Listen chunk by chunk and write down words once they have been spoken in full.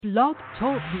Blog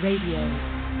Talk Radio.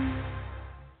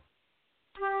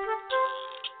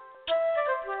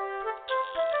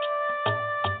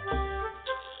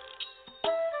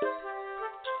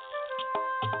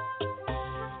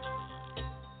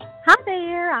 Hi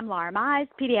there, I'm Laura Mize,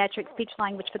 pediatric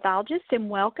speech-language pathologist, and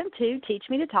welcome to Teach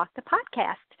Me to Talk, the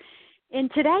podcast. In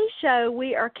today's show,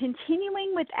 we are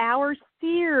continuing with our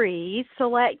series,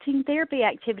 Selecting Therapy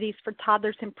Activities for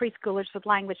Toddlers and Preschoolers with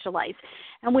Language Delays.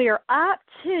 And we are up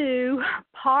to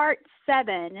Part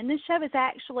 7, and this show is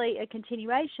actually a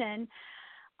continuation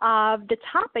of the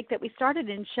topic that we started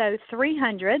in show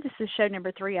 300. This is show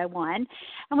number 301.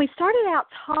 And we started out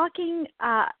talking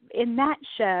in that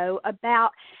show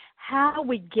about how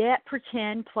we get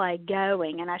pretend play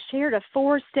going. And I shared a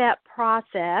 4-step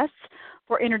process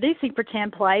for introducing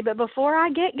pretend play, but before I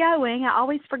get going, I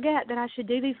always forget that I should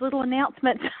do these little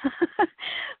announcements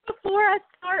before I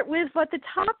start with what the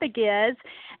topic is.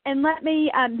 And let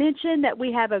me mention that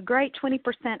we have a great 20%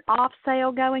 off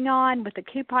sale going on with the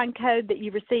coupon code that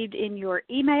you received in your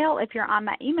email if you're on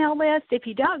my email list. If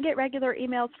you don't get regular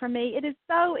emails from me, it is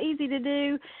so easy to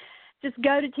do. Just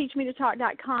go to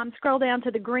teachmetotalk.com, scroll down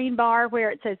to the green bar where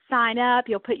it says sign up.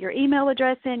 You'll put your email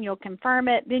address in, you'll confirm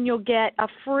it, then you'll get a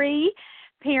free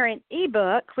parent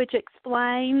ebook which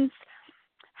explains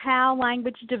how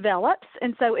language develops.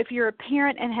 And so if you're a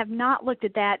parent and have not looked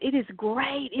at that, it is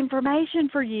great information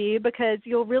for you because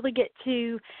you'll really get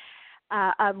to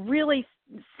a really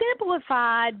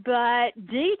simplified but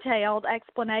detailed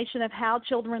explanation of how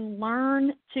children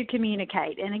learn to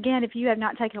communicate. And again, if you have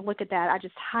not taken a look at that, I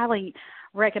just highly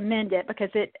recommend it because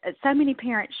so many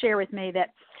parents share with me that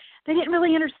they didn't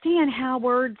really understand how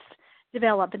words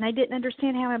develop, and they didn't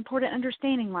understand how important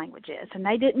understanding language is, and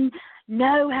they didn't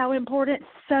know how important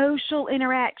social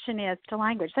interaction is to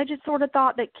language. They just sort of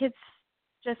thought that kids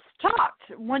just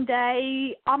talked one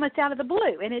day almost out of the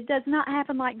blue, and it does not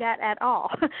happen like that at all.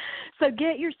 So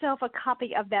get yourself a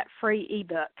copy of that free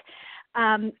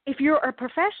ebook. If you're a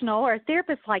professional or a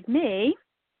therapist like me,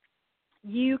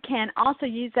 you can also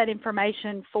use that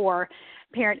information for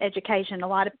parent education. A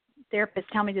lot of therapists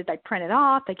tell me that they print it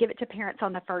off, they give it to parents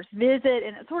on the first visit,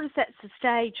 and it sort of sets the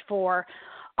stage for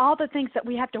all the things that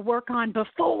we have to work on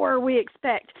before we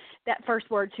expect that first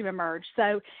word to emerge.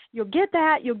 So you'll get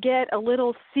that. You'll get a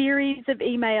little series of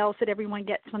emails that everyone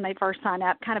gets when they first sign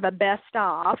up, kind of a best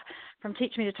of from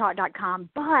teachmetotalk.com.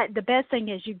 But the best thing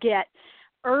is you get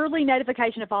early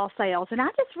notification of all sales. And I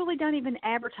just really don't even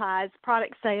advertise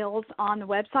product sales on the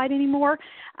website anymore.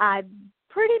 I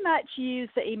pretty much use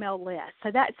the email list. So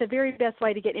that's the very best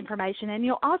way to get information. And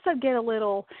you'll also get a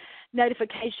little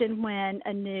notification when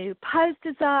a new post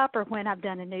is up or when I've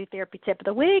done a new therapy tip of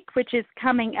the week, which is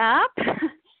coming up.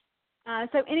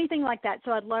 So anything like that.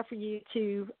 So I'd love for you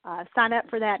to sign up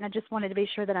for that, and I just wanted to be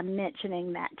sure that I'm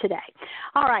mentioning that today.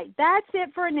 All right, that's it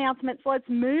for announcements. Let's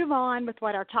move on with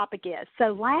what our topic is.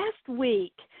 So last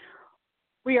week,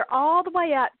 we are all the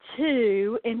way up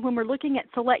to, and when we're looking at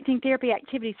selecting therapy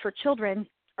activities for children,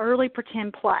 early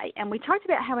pretend play. And we talked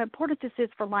about how important this is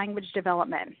for language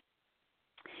development.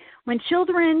 When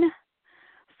children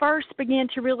first begin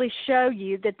to really show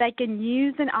you that they can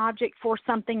use an object for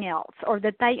something else, or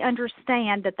that they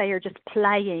understand that they are just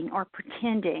playing or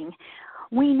pretending,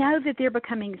 we know that they're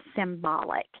becoming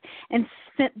symbolic. And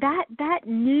that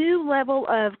new level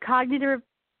of cognitive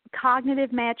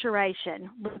maturation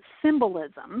with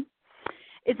symbolism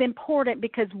is important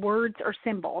because words are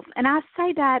symbols. And I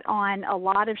say that on a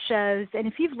lot of shows, and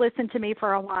if you've listened to me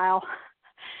for a while,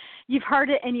 you've heard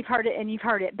it and you've heard it and you've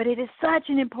heard it, but it is such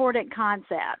an important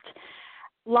concept.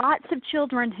 Lots of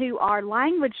children who are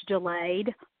language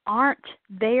delayed aren't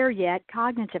there yet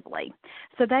cognitively.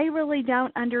 So they really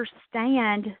don't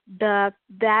understand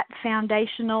that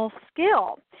foundational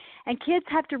skill. And kids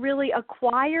have to really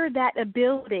acquire that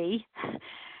ability,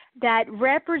 that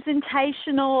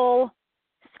representational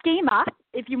schema,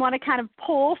 if you want to kind of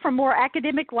pull from more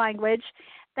academic language.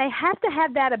 They have to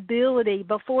have that ability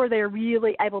before they're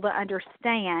really able to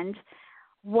understand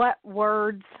what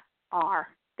words are.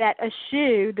 That a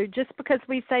shoe, just because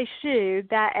we say shoe,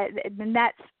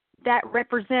 that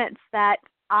represents that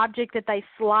object that they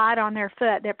slide on their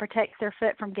foot that protects their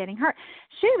foot from getting hurt.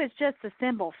 Shoe is just a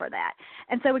symbol for that.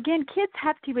 And so, again, kids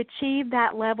have to achieve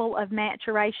that level of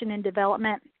maturation and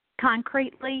development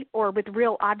concretely or with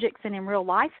real objects and in real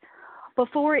life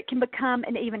before it can become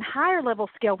an even higher level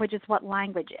skill, which is what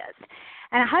language is.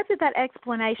 And I hope that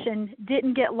explanation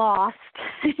didn't get lost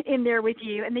in there with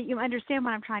you and that you understand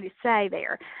what I'm trying to say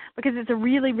there, because it's a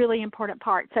really, really important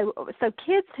part. So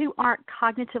kids who aren't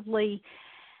cognitively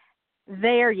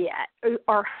there yet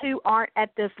or who aren't at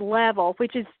this level,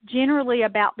 which is generally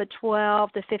about the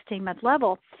 12 to 15-month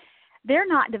level, they're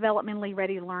not developmentally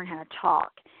ready to learn how to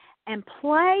talk. And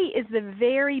play is the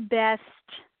very best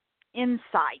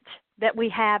insight that we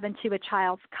have into a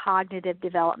child's cognitive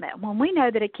development. When we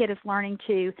know that a kid is learning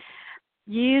to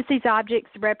use these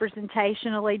objects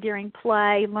representationally during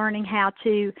play, learning how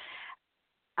to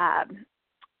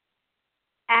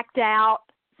act out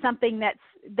something that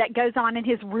goes on in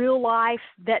his real life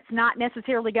that's not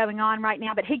necessarily going on right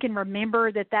now, but he can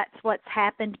remember that that's what's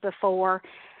happened before,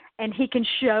 and he can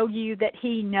show you that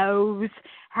he knows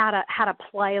how to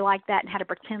play like that and how to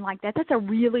pretend like that. That's a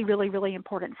really, really, really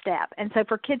important step. And so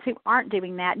for kids who aren't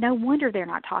doing that, no wonder they're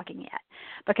not talking yet,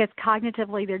 because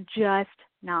cognitively they're just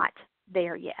not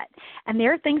there yet. And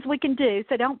there are things we can do,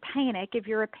 so don't panic if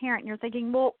you're a parent and you're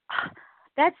thinking, well,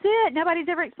 that's it. Nobody's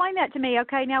ever explained that to me.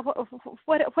 Okay, now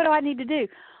what do I need to do?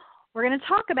 We're going to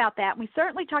talk about that. We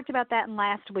certainly talked about that in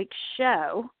last week's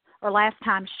show, or last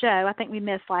time's show. I think we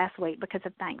missed last week because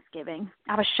of Thanksgiving.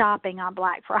 I was shopping on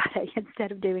Black Friday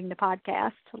instead of doing the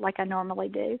podcast like I normally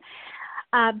do.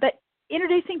 But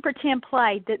introducing pretend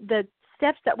play, the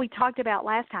steps that we talked about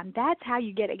last time, that's how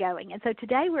you get it going. And so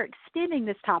today we're extending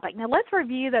this topic. Now let's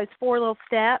review those 4 little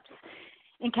steps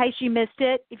in case you missed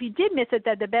it. If you did miss it,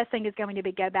 though, the best thing is going to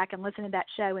be go back and listen to that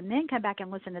show and then come back and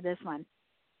listen to this one.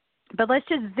 But let's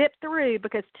just zip through,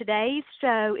 because today's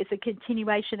show is a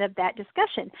continuation of that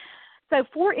discussion. So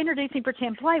for introducing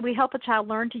pretend play, we help a child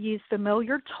learn to use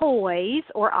familiar toys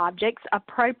or objects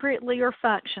appropriately or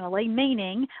functionally,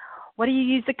 meaning, what do you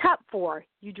use a cup for?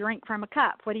 You drink from a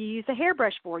cup. What do you use a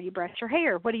hairbrush for? You brush your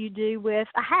hair. What do you do with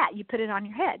a hat? You put it on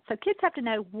your head. So kids have to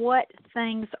know what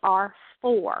things are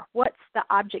for. What's the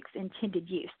object's intended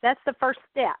use? That's the first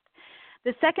step.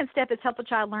 The second step is help a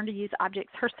child learn to use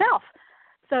objects herself.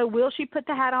 So will she put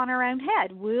the hat on her own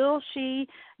head? Will she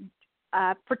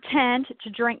pretend to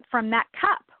drink from that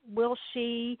cup? Will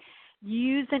she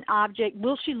use an object?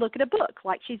 Will she look at a book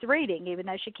like she's reading, even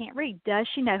though she can't read? Does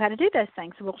she know how to do those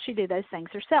things? Will she do those things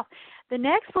herself? The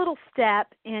next little step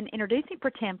in introducing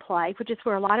pretend play, which is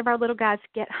where a lot of our little guys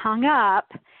get hung up,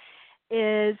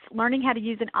 is learning how to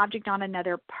use an object on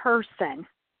another person.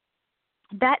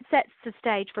 That sets the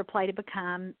stage for play to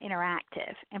become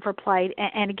interactive, and for play,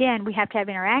 and again, we have to have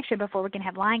interaction before we can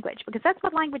have language, because that's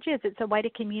what language is. It's a way to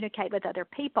communicate with other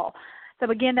people.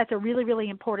 So again, that's a really, really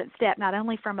important step, not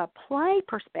only from a play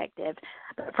perspective,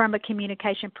 but from a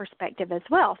communication perspective as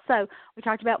well. So we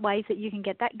talked about ways that you can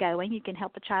get that going. You can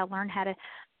help a child learn how to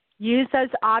use those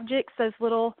objects, those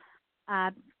little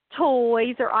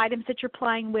toys or items that you're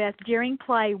playing with during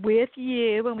play with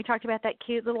you. And we talked about that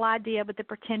cute little idea with the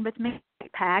pretend with me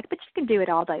backpack, but you can do it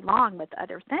all day long with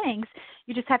other things.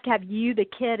 You just have to have you, the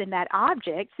kid, and that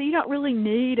object. So you don't really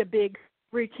need a big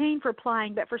routine for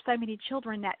playing, but for so many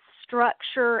children, that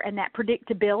structure and that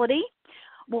predictability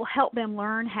will help them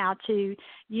learn how to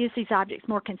use these objects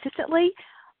more consistently,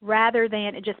 rather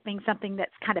than it just being something that's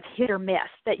kind of hit or miss,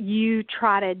 that you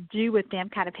try to do with them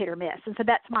kind of hit or miss. And so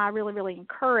that's why I really, really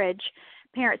encourage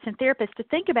parents and therapists to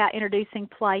think about introducing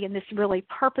play in this really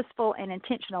purposeful and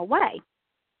intentional way.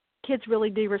 Kids really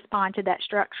do respond to that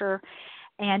structure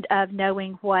and of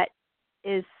knowing what's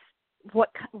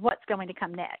going to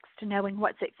come next, to knowing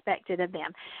what's expected of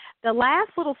them. The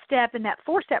last little step in that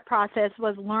 4-step process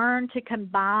was learn to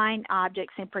combine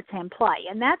objects in pretend play,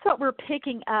 and that's what we're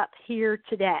picking up here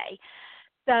today.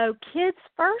 So kids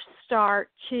first start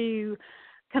to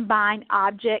combine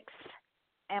objects,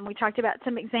 and we talked about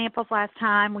some examples last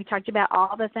time. We talked about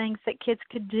all the things that kids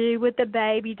could do with the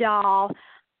baby doll,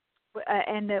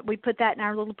 and that we put that in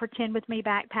our little pretend with me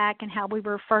backpack, and how we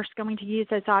were first going to use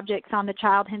those objects on the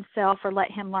child himself, or let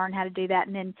him learn how to do that,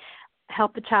 and then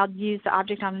help the child use the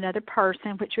object on another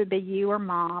person, which would be you or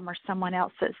mom or someone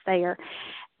else that's there,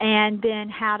 and then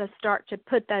how to start to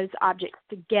put those objects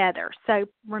together. So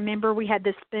remember, we had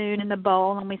the spoon and the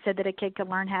bowl, and we said that a kid could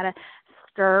learn how to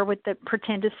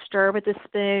pretend to stir with the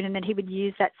spoon, and then he would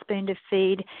use that spoon to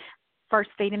first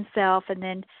feed himself, and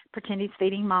then pretend he's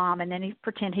feeding mom, and then he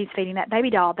pretend he's feeding that baby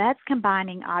doll. That's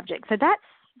combining objects. So that's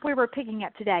where we're picking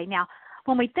up today. Now,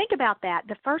 when we think about that,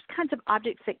 the first kinds of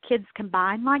objects that kids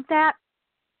combine like that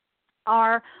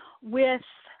are with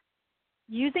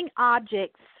using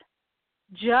objects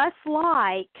just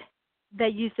like they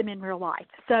use them in real life.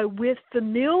 So with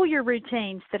familiar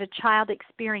routines that a child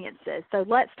experiences. So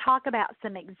let's talk about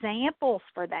some examples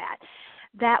for that.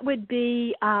 That would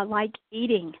be like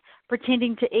eating,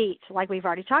 pretending to eat, like we've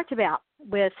already talked about,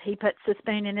 with he puts the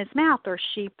spoon in his mouth, or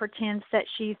she pretends that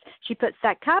she puts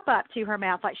that cup up to her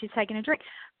mouth like she's taking a drink,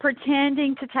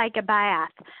 pretending to take a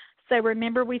bath. So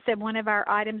remember we said one of our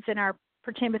items in our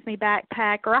Pretend With Me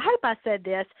backpack, or I hope I said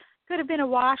this, could have been a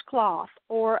washcloth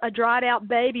or a dried out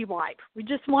baby wipe. We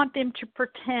just want them to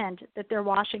pretend that they're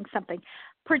washing something,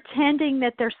 pretending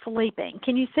that they're sleeping.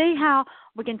 Can you see how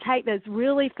we can take those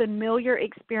really familiar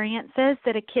experiences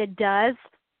that a kid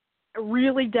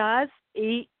really does,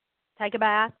 eat, take a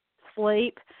bath,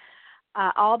 sleep,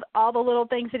 all the little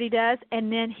things that he does,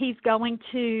 and then he's going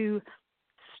to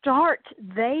start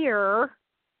there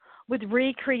with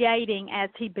recreating as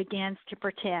he begins to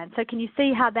pretend. So can you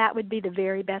see how that would be the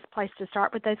very best place to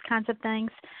start with those kinds of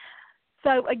things?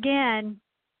 So again,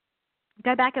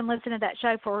 go back and listen to that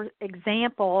show for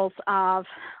examples of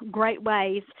great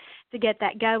ways to get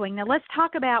that going. Now let's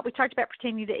talk about, we talked about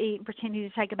pretending to eat, pretending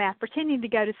to take a bath, pretending to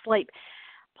go to sleep.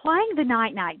 Playing the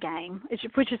night-night game,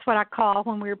 which is what I call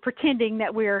when we're pretending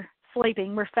that we're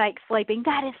sleeping, we're fake sleeping.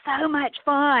 That is so much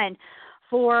fun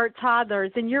for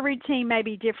toddlers, and your routine may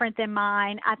be different than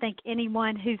mine. I think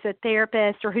anyone who's a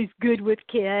therapist or who's good with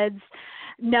kids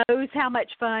knows how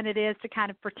much fun it is to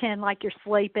kind of pretend like you're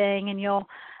sleeping, and you'll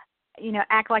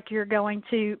act like you're going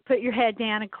to put your head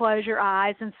down and close your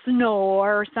eyes and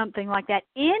snore or something like that.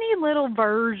 Any little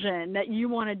version that you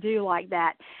want to do like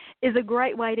that is a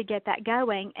great way to get that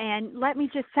going. And let me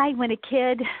just say, when a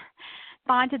kid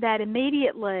finds that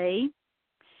immediately,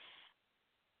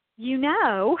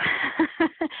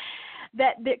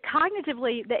 that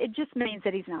cognitively, that it just means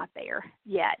that he's not there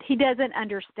yet. He doesn't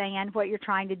understand what you're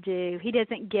trying to do. He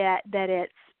doesn't get that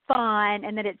it's fun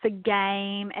and that it's a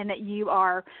game and that you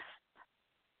are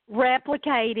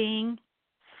replicating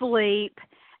sleep.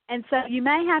 And so you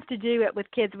may have to do it with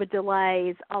kids with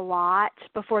delays a lot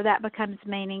before that becomes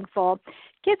meaningful.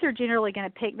 Kids are generally going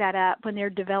to pick that up when they're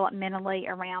developmentally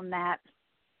around that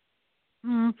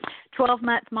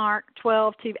 12-month mark,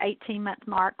 12 to 18-month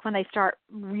mark, when they start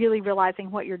really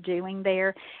realizing what you're doing there.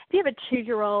 If you have a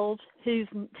 2-year-old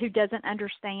who doesn't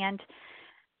understand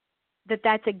that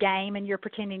that's a game and you're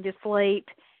pretending to sleep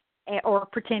or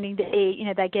pretending to eat,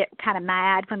 they get kind of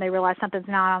mad when they realize something's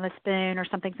not on the spoon or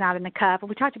something's not in the cup.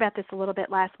 We talked about this a little bit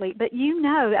last week, but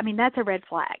that's a red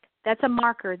flag. That's a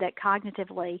marker that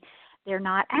cognitively they're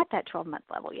not at that 12-month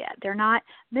level yet. They're not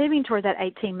moving toward that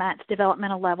 18-month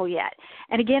developmental level yet.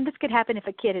 And again, this could happen if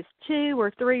a kid is 2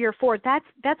 or 3 or 4.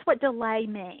 That's what delay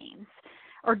means,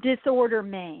 or disorder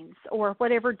means, or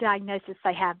whatever diagnosis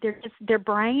they have. Their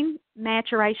brain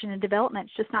maturation and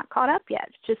development is just not caught up yet.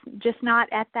 It's just not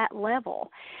at that level.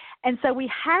 And so we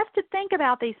have to think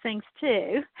about these things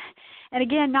too. And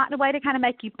again, not in a way to kind of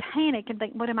make you panic and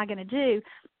think, what am I going to do?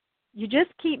 You just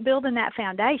keep building that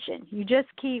foundation. You just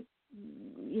keep,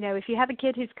 if you have a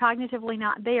kid who's cognitively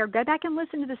not there, go back and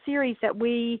listen to the series that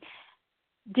we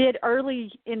did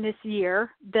early in this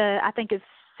year. I think it's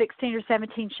 16 or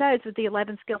 17 shows with the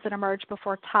 11 skills that emerge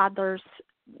before toddlers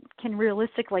can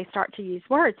realistically start to use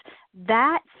words.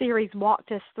 That series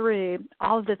walked us through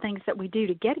all of the things that we do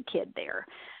to get a kid there,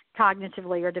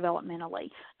 cognitively or developmentally.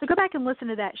 So go back and listen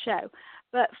to that show.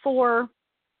 But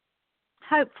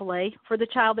hopefully, for the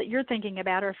child that you're thinking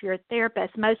about, or if you're a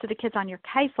therapist, most of the kids on your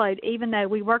caseload, even though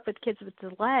we work with kids with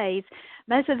delays,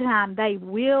 most of the time they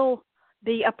will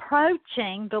be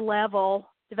approaching the level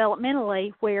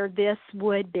developmentally where this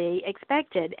would be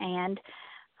expected and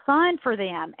fun for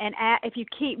them. And if you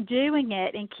keep doing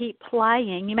it and keep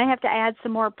playing, you may have to add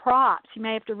some more props. You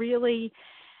may have to really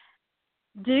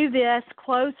do this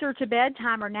closer to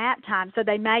bedtime or nap time so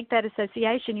they make that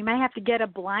association. You may have to get a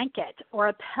blanket or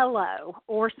a pillow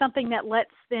or something that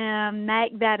lets them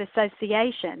make that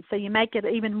association, so you make it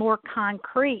even more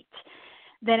concrete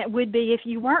than it would be if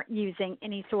you weren't using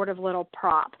any sort of little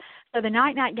prop. So the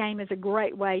night-night game is a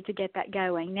great way to get that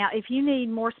going. Now, if you need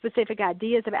more specific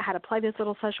ideas about how to play those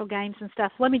little social games and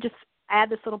stuff, let me just add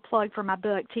this little plug for my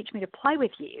book, Teach Me to Play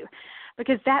With You,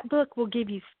 because that book will give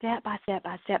you step by step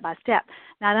by step by step,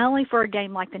 not only for a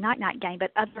game like the night-night game,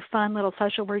 but other fun little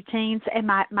social routines. And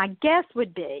my guess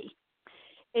would be,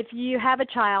 if you have a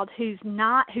child who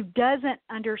doesn't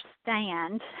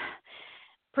understand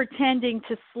pretending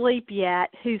to sleep yet,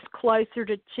 who's closer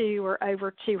to 2 or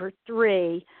over 2 or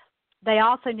 3, they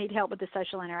also need help with the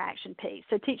social interaction piece.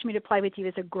 So Teach Me to Play With You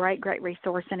is a great, great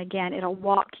resource. And again, it'll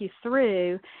walk you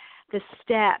through the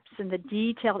steps and the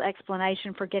detailed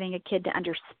explanation for getting a kid to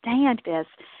understand this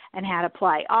and how to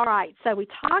play. All right, so we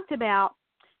talked about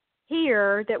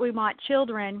here that we want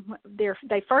children,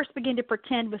 they first begin to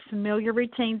pretend with familiar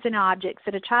routines and objects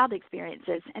that a child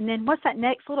experiences. And then what's that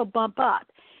next little bump up?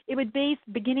 It would be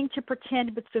beginning to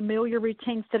pretend with familiar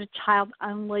routines that a child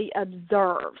only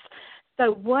observes.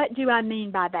 So what do I mean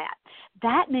by that?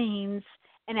 That means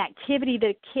an activity that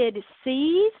a kid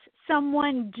sees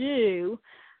someone do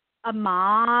a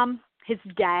mom, his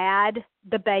dad,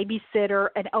 the babysitter,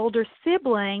 an older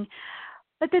sibling,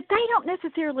 but that they don't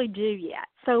necessarily do yet.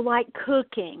 So like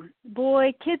cooking.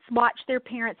 Boy, kids watch their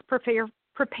parents prepare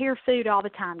food all the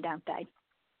time, don't they?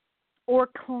 Or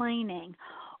cleaning,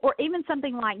 or even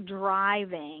something like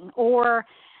driving, or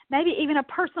maybe even a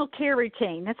personal care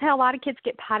routine. That's how a lot of kids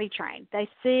get potty trained. They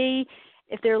see,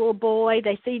 if they're a little boy,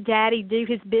 they see daddy do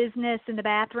his business in the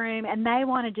bathroom, and they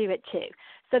want to do it too.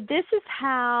 So this is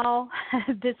how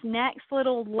this next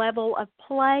little level of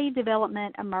play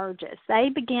development emerges. They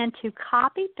begin to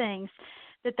copy things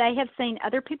that they have seen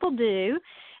other people do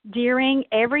during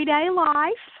everyday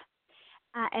life,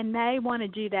 and they want to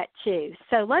do that too.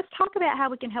 So let's talk about how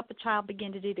we can help a child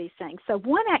begin to do these things. So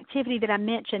one activity that I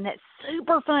mentioned that's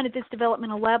super fun at this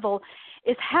developmental level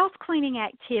is house cleaning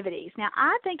activities. Now,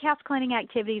 I think house cleaning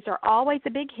activities are always a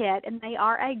big hit, and they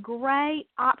are a great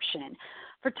option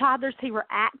for toddlers who are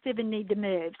active and need to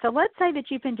move. So let's say that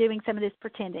you've been doing some of this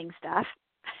pretending stuff,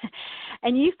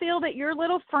 and you feel that your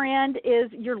little friend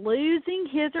you're losing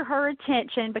his or her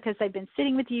attention because they've been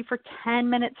sitting with you for 10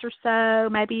 minutes or so,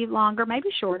 maybe longer, maybe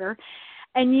shorter,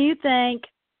 and you think,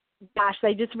 gosh,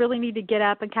 they just really need to get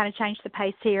up and kind of change the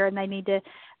pace here, and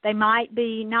they might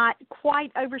be not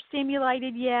quite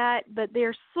overstimulated yet, but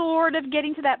they're sort of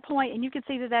getting to that point, and you can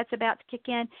see that that's about to kick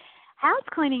in. House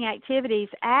cleaning activities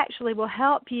actually will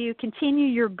help you continue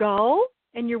your goal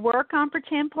and your work on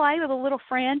pretend play with a little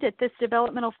friend at this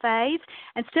developmental phase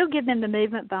and still give them the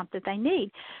movement bump that they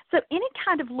need. So any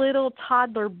kind of little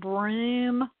toddler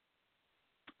broom,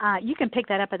 you can pick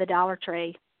that up at the Dollar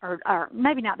Tree, or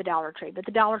maybe not the Dollar Tree, but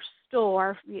the dollar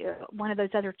store, one of those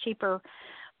other cheaper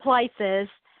places,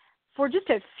 for just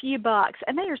a few bucks,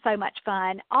 and they are so much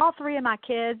fun. All three of my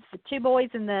kids, the two boys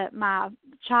and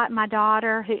my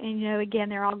daughter, who, again,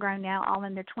 they're all grown now, all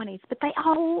in their 20s, but they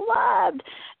all loved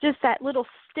just that little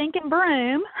stinking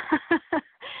broom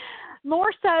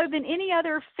more so than any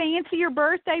other fancier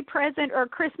birthday present or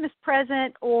Christmas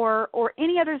present or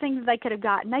any other thing that they could have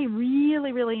gotten. They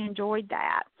really, really enjoyed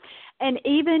that. And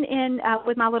even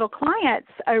with my little clients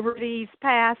over these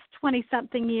past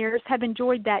 20-something years have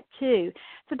enjoyed that too.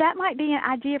 So that might be an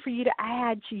idea for you to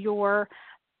add to your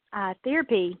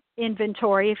therapy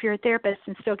inventory if you're a therapist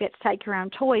and still get to take your own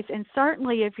toys. And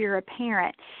certainly if you're a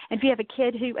parent. And if you have a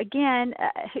kid who, again,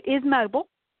 is mobile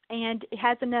and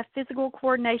has enough physical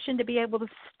coordination to be able to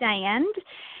stand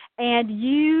and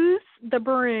use the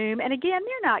broom. And again,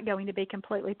 they're not going to be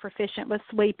completely proficient with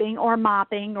sweeping or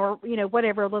mopping or,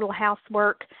 whatever little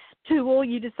housework tool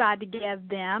you decide to give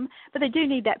them. But they do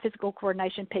need that physical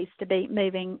coordination piece to be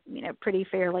moving, pretty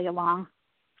fairly along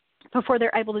before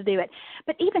they're able to do it.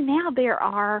 But even now there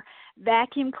are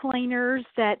vacuum cleaners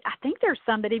that I think there's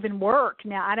some that even work.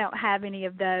 Now, I don't have any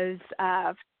of those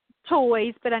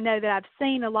toys, but I know that I've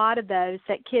seen a lot of those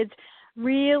that kids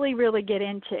really, really get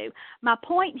into. My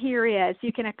point here is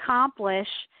you can accomplish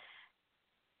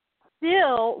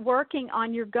still working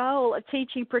on your goal of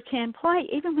teaching pretend play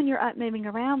even when you're up moving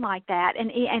around like that,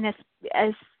 and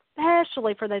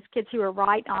especially for those kids who are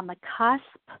right on the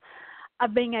cusp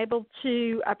of being able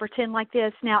to pretend like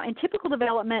this. Now, in typical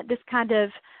development, this kind of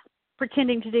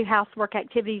pretending to do housework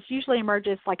activities usually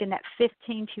emerges like in that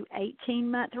 15 to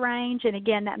 18-month range, and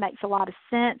again, that makes a lot of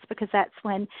sense because that's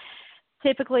when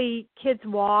typically kids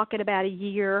walk at about a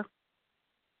year,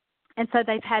 and so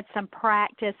they've had some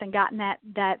practice and gotten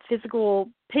that physical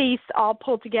piece all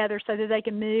pulled together so that they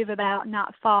can move about and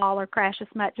not fall or crash as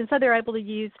much. And so they're able to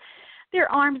use their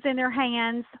arms and their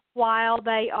hands while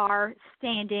they are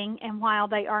standing and while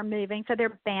they are moving, so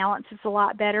their balance is a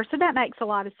lot better. So that makes a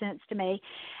lot of sense to me.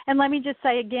 And let me just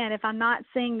say again, if I'm not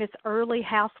seeing this early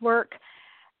housework,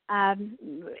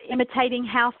 imitating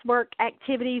housework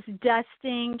activities,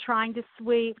 dusting, trying to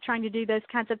sweep, trying to do those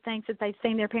kinds of things that they've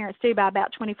seen their parents do by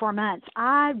about 24 months,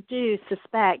 I do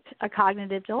suspect a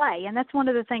cognitive delay. And that's one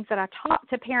of the things that I talk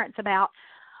to parents about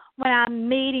when I'm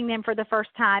meeting them for the first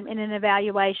time in an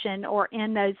evaluation or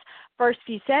in those first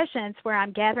few sessions where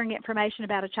I'm gathering information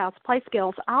about a child's play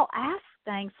skills. I'll ask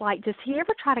things like, does he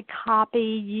ever try to copy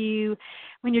you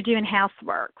when you're doing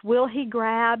housework? Will he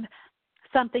grab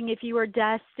something if you are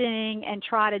dusting and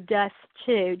try to dust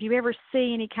too? Do you ever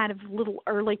see any kind of little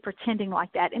early pretending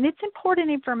like that? And it's important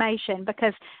information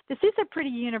because this is a pretty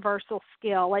universal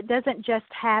skill. It doesn't just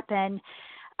happen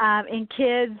in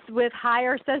kids with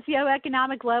higher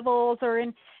socioeconomic levels or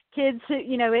in kids who,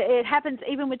 it happens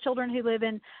even with children who live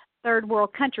in third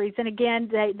world countries. And again,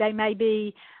 they may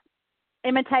be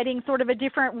imitating sort of a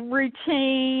different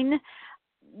routine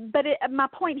my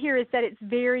point here is that it's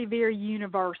very, very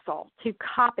universal to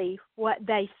copy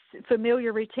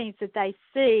familiar routines that they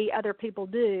see other people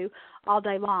do all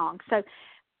day long. So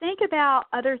think about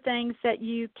other ways that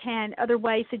you can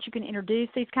introduce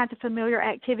these kinds of familiar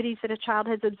activities that a child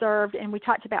has observed. And we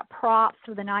talked about props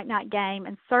for the night-night game,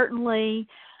 and certainly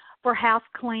for house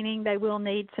cleaning, they will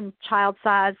need some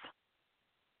child-size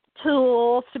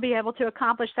tools to be able to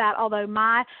accomplish that, although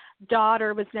my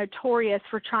daughter was notorious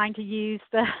for trying to use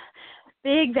the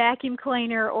big vacuum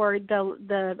cleaner or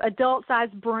the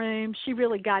adult-sized broom. She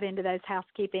really got into those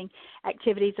housekeeping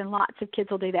activities, and lots of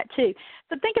kids will do that too.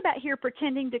 So think about here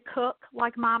pretending to cook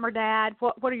like mom or dad.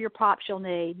 What are your props you'll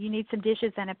need? You need some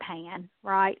dishes and a pan,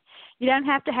 right? You don't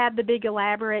have to have the big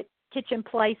elaborate kitchen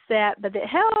play set, but it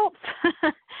helps.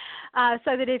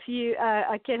 So that if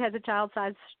a kid has a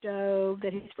child-sized stove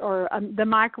or the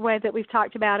microwave that we've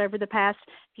talked about over the past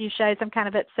few shows, I'm kind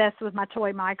of obsessed with my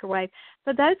toy microwave.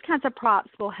 So those kinds of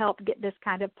props will help get this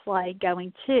kind of play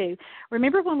going too.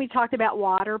 Remember when we talked about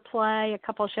water play a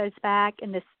couple of shows back,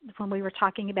 and when we were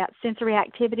talking about sensory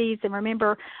activities? And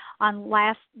remember on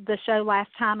the show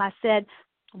last time I said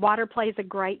water play is a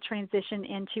great transition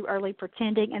into early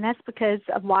pretending, and that's because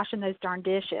of washing those darn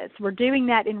dishes. We're doing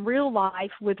that in real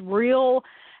life with real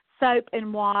soap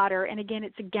and water, and again,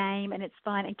 it's a game and it's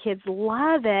fun and kids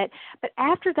love it. But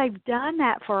after they've done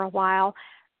that for a while,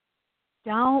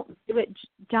 don't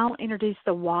introduce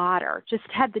the water. Just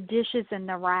have the dishes and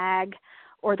the rag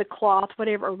or the cloth,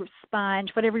 whatever, or sponge,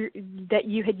 whatever that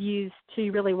you had used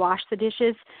to really wash the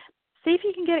dishes. See if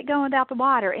you can get it going without the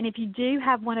water. And if you do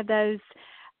have one of those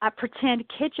pretend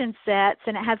kitchen sets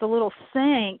and it has a little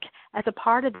sink as a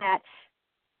part of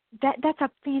that's a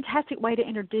fantastic way to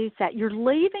introduce that. You're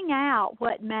leaving out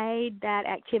what made that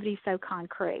activity so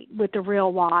concrete with the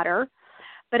real water,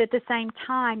 but at the same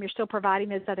time, you're still providing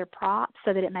those other props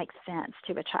so that it makes sense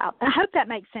to a child. I hope that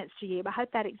makes sense to you. I hope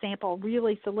that example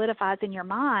really solidifies in your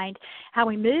mind how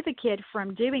we move a kid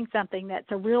from doing something that's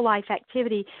a real-life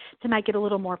activity to make it a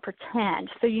little more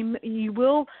pretend. So you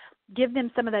will give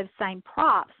them some of those same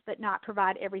props, but not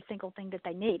provide every single thing that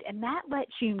they need. And that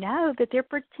lets you know that they're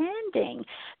pretending.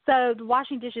 So the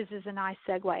washing dishes is a nice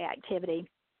segue activity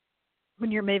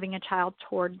when you're moving a child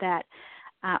toward that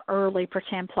early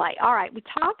pretend play. All right, we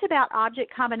talked about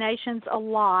object combinations a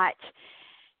lot.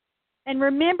 And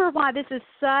remember why this is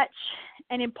such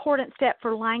an important step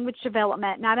for language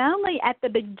development, not only at the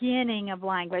beginning of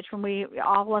language, when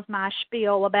all of my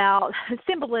spiel about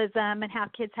symbolism and how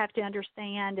kids have to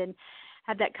understand and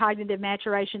have that cognitive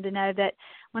maturation to know that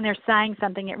when they're saying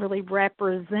something, it really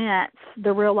represents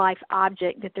the real-life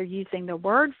object that they're using the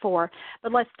word for.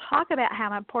 But let's talk about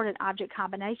how important object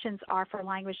combinations are for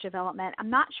language development. I'm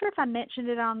not sure if I mentioned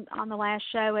it on the last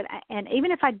show, and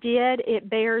even if I did, it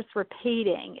bears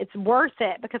repeating. It's worth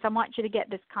it because I want you to get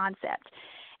this concept.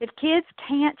 If kids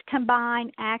can't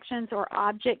combine actions or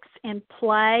objects in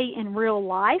play in real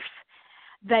life,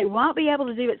 they won't be able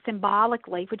to do it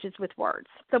symbolically, which is with words.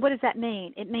 So what does that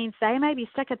mean? It means they may be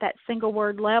stuck at that single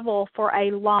word level for a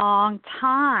long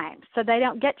time. So they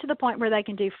don't get to the point where they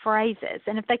can do phrases.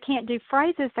 And if they can't do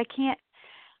phrases, they can't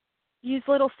use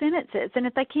little sentences. And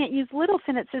if they can't use little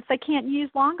sentences, they can't use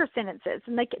longer sentences.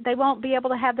 And they won't be able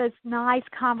to have those nice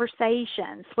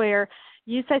conversations where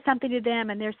you say something to them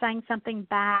and they're saying something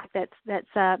back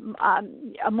that's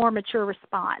a more mature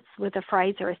response with a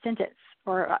phrase or a sentence.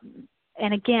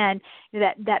 And again,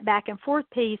 that back and forth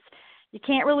piece, you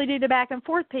can't really do the back and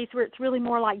forth piece where it's really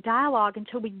more like dialogue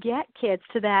until we get kids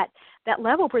to that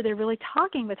level where they're really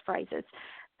talking with phrases.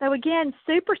 So again,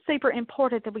 super, super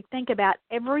important that we think about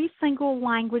every single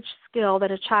language skill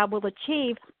that a child will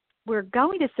achieve. We're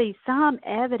going to see some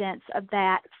evidence of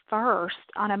that first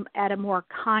at a more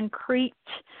concrete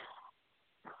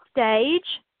stage,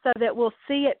 so that we'll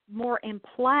see it more in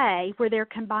play where they're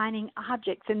combining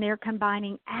objects and they're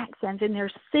combining accents and they're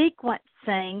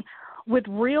sequencing with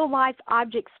real-life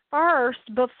objects first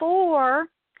before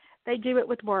they do it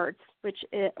with words, which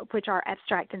are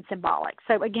abstract and symbolic.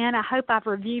 So, again, I hope I've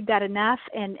reviewed that enough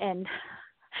and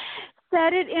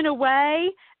said it in a way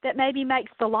that maybe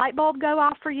makes the light bulb go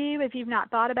off for you if you've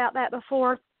not thought about that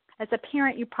before. As a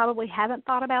parent, you probably haven't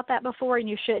thought about that before, and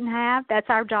you shouldn't have. That's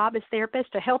our job as therapists,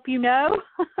 to help you know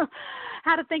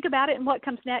how to think about it and what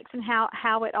comes next and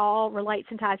how it all relates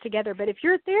and ties together. But if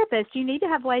you're a therapist, you need to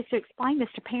have ways to explain this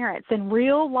to parents in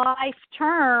real-life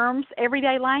terms,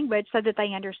 everyday language, so that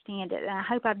they understand it. And I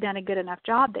hope I've done a good enough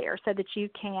job there so that you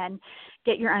can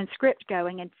get your own script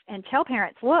going and tell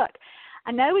parents, look,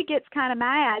 I know he gets kind of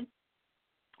mad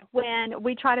when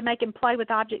we try to make him play with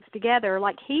objects together.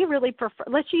 Like, he really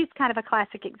let's use kind of a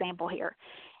classic example here.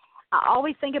 I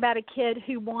always think about a kid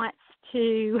who wants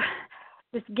to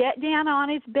just get down on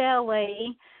his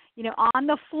belly, on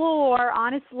the floor,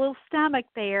 on his little stomach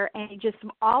there, and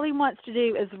all he wants to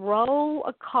do is roll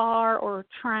a car or a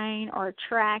train or a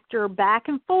tractor back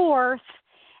and forth.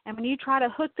 And when you try to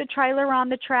hook the trailer on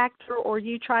the tractor, or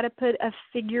you try to put a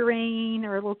figurine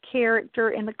or a little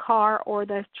character in the car or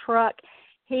the truck,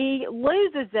 he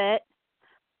loses it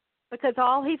because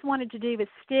all he's wanted to do is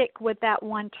stick with that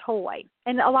one toy.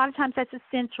 And a lot of times that's a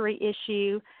sensory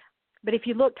issue. But if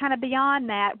you look kind of beyond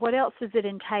that, what else does it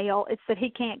entail? It's that he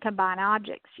can't combine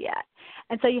objects yet.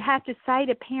 And so you have to say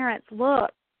to parents, look,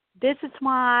 this is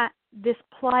why this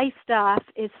play stuff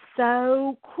is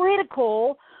so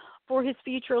critical for his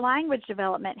future language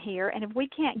development here. And if we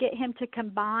can't get him to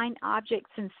combine objects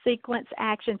and sequence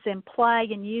actions and play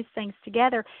and use things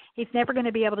together, he's never going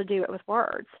to be able to do it with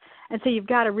words. And so you've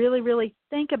got to really, really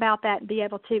think about that and be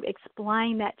able to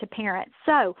explain that to parents.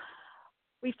 So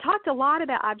we've talked a lot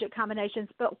about object combinations,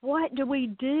 but what do we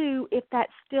do if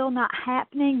that's still not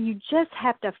happening? You just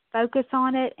have to focus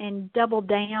on it and double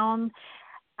down.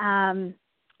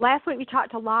 Last week we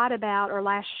talked a lot about, or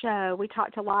last show, we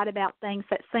talked a lot about things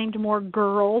that seemed more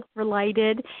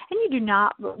girl-related. And you do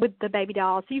not, with the baby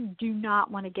dolls, you do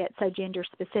not want to get so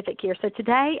gender-specific here. So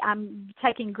today I'm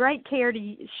taking great care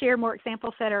to share more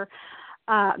examples that are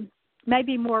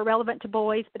maybe more relevant to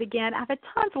boys. But again, I've had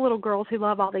tons of little girls who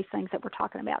love all these things that we're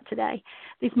talking about today,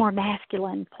 these more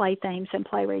masculine play themes and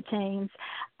play routines.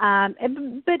 But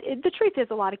the truth is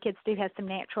a lot of kids do have some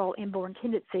natural inborn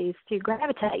tendencies to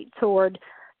gravitate toward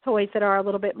toys that are a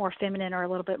little bit more feminine or a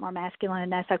little bit more masculine,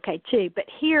 and that's okay too. But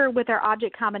here with our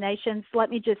object combinations,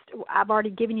 I've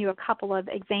already given you a couple of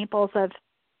examples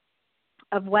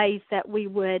of ways that we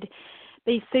would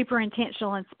be super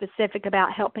intentional and specific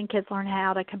about helping kids learn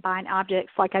how to combine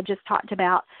objects, like I just talked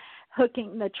about,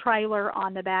 hooking the trailer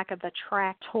on the back of the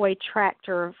toy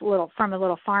tractor from a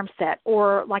little farm set,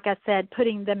 or like I said,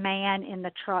 putting the man in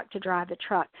the truck to drive the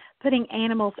truck, putting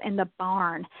animals in the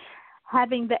barn,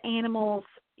 having the animals,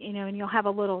 and you'll have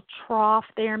a little trough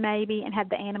there maybe, and have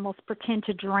the animals pretend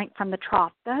to drink from the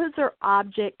trough. Those are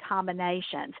object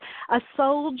combinations. A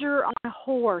soldier on a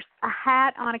horse, a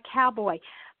hat on a cowboy,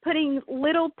 putting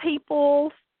little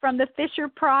people from the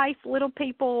Fisher-Price Little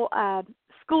People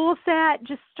school set,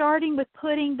 just starting with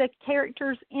putting the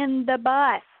characters in the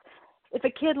bus. If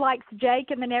a kid likes Jake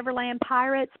and the Neverland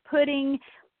Pirates, putting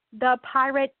the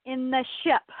pirate in the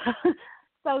ship.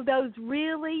 So those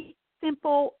really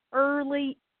simple,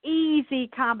 early, easy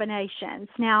combinations.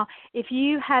 Now, if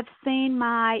you have seen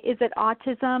my Is It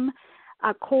Autism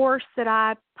course that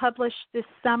I published this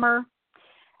summer,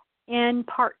 in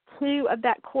part 2 of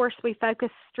that course, we focus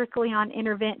strictly on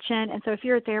intervention. And so if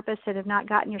you're a therapist and have not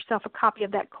gotten yourself a copy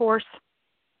of that course,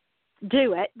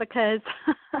 do it, because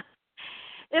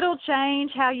it'll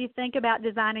change how you think about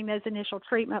designing those initial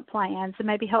treatment plans and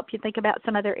maybe help you think about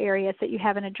some other areas that you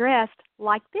haven't addressed,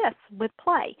 like this with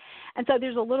play. And so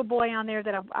there's a little boy on there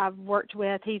that I've worked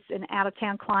with. He's an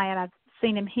out-of-town client. I've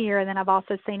seen him here, and then I've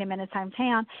also seen him in his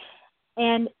hometown.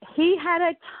 And he had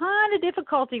a ton of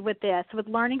difficulty with this, with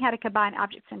learning how to combine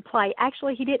objects and play.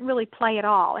 Actually, he didn't really play at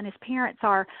all, and his parents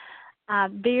are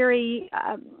very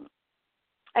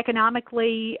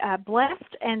economically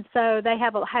blessed, and so they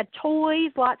had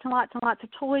toys, lots and lots and lots of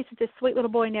toys that this sweet little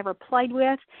boy never played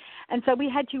with. And so we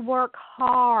had to work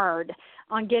hard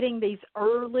on getting these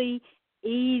early,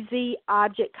 easy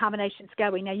object combinations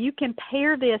going. Now, you can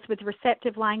pair this with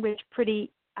receptive language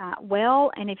pretty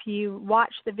well, and if you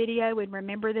watch the video and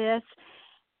remember this,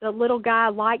 the little guy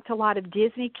liked a lot of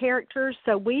Disney characters,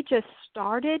 so we just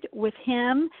started with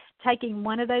him taking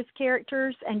one of those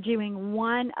characters and doing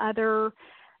one other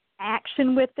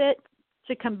action with it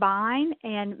to combine.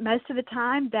 And most of the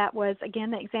time that was, again,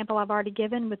 the example I've already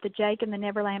given with the Jake and the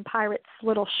Neverland Pirates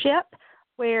little ship,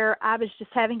 where I was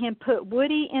just having him put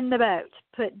Woody in the boat,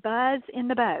 put Buzz in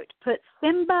the boat, put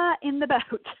Simba in the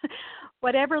boat,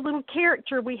 whatever little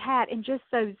character we had, and just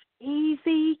those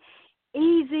easy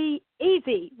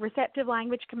receptive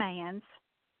language commands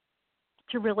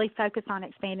to really focus on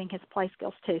expanding his play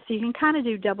skills too. So you can kind of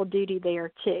do double duty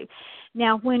there too.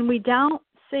 Now, when we don't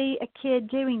see a kid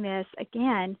doing this,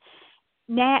 again,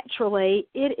 naturally,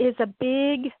 it is a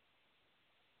big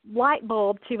light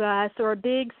bulb to us, or a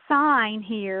big sign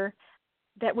here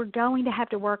that we're going to have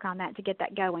to work on that to get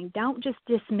that going. Don't just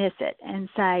dismiss it and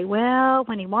say, well,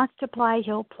 when he wants to play,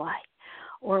 he'll play.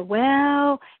 Or,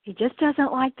 well, he just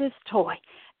doesn't like this toy.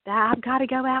 I've got to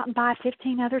go out and buy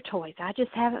 15 other toys. I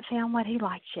just haven't found what he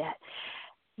likes yet.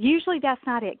 usually that's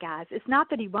not it, guys. It's not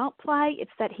that he won't play.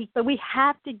 It's that but we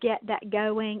have to get that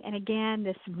going. And again,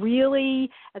 this really,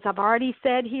 as I've already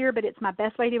said here, but it's my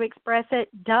best way to express it,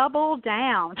 double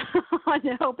down on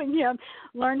helping him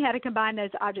learn how to combine those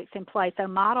objects in play. So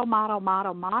model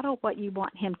what you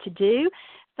want him to do.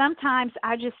 Sometimes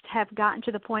I just have gotten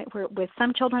to the point where with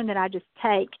some children that I just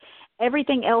take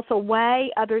everything else away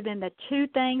other than the two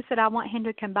things that I want him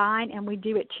to combine, and we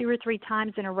do it 2 or 3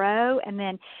 times in a row, and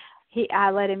then I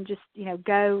let him just,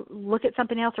 go look at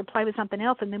something else or play with something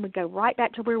else, and then we go right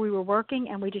back to where we were working,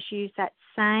 and we just use that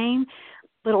same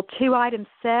little 2-item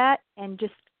set and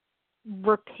just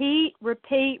repeat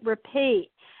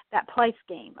that play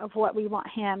scheme of what we want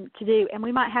him to do. And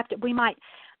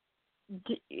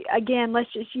again,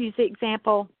 let's just use the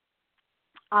example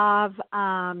of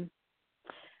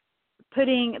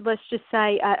putting, let's just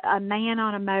say, a man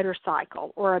on a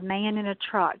motorcycle or a man in a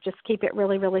truck. Just keep it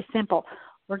really, really simple.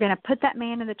 We're going to put that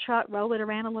man in the truck, roll it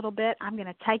around a little bit. I'm going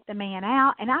to take the man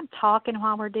out, and I'm talking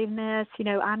while we're doing this.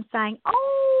 I'm saying,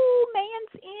 oh,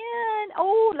 man's in.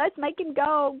 Oh, let's make him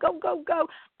go. Go.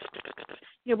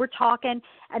 We're talking,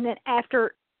 and then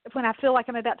when I feel like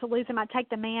I'm about to lose him, I take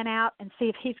the man out and see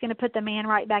if he's going to put the man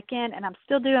right back in, and I'm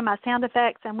still doing my sound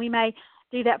effects, and we may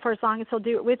do that for as long as he'll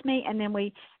do it with me, and then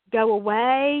we go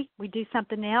away, we do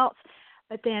something else,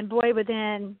 but then, boy,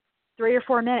 within 3 or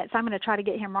 4 minutes, I'm going to try to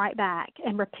get him right back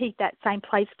and repeat that same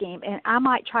play scheme, and I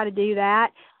might try to do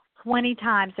that 20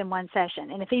 times in one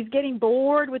session. And if he's getting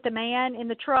bored with the man in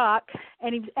the truck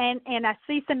and I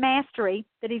see some mastery,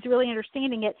 that he's really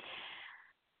understanding it,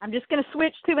 I'm just going to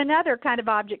switch to another kind of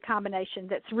object combination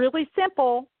that's really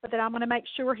simple, but that I'm going to make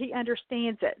sure he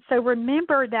understands it. So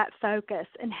remember that focus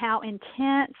and how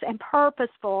intense and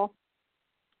purposeful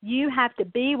you have to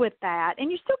be with that.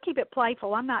 And you still keep it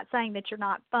playful. I'm not saying that you're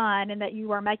not fun and that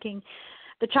you are making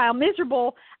the child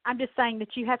miserable. I'm just saying that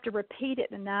you have to repeat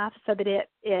it enough so that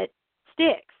it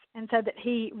sticks and so that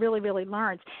he really, really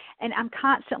learns. And I'm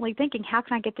constantly thinking, how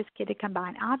can I get this kid to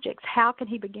combine objects? How can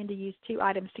he begin to use 2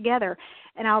 items together?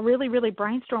 And I'll really, really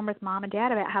brainstorm with mom and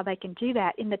dad about how they can do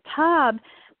that. In the tub,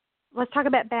 let's talk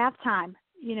about bath time.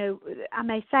 I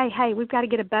may say, hey, we've got to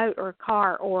get a boat or a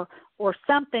car or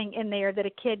something in there that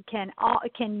a kid can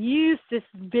use this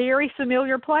very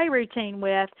familiar play routine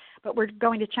with, but we're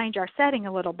going to change our setting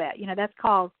a little bit. That's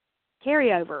called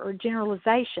carryover or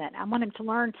generalization. I want him to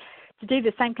learn to do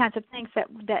the same kinds of things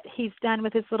that he's done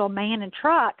with his little man and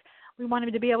truck. We want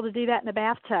him to be able to do that in the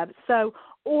bathtub. So,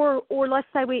 or let's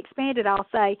say we expand it. I'll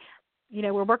say,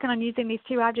 we're working on using these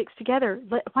 2 objects together.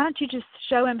 Why don't you just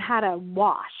show him how to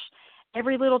wash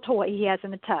every little toy he has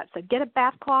in the tub? So get a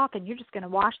bath cloth, and you're just going to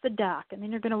wash the duck, and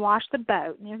then you're going to wash the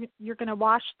boat, and you're going to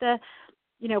wash the,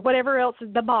 whatever else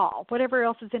is the ball, whatever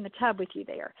else is in the tub with you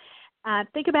there.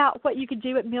 Think about what you could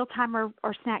do at mealtime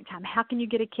or snack time. How can you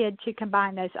get a kid to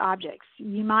combine those objects?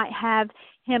 You might have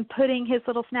him putting his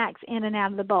little snacks in and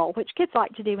out of the bowl, which kids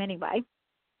like to do anyway.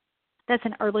 That's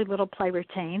an early little play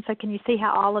routine. So can you see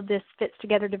how all of this fits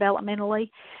together developmentally?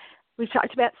 We've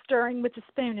talked about stirring with the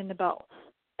spoon in the bowl.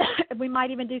 We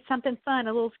might even do something fun,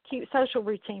 a little cute social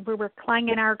routine where we're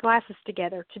clanging our glasses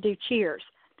together to do cheers.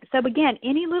 So again,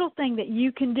 any little thing that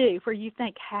you can do where you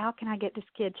think, how can I get this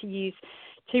kid to use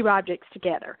 2 objects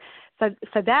together?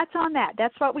 So that's on that.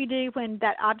 That's what we do when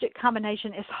that object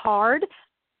combination is hard.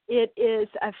 It is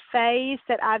a phase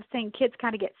that I've seen kids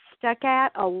kind of get stuck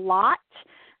at a lot.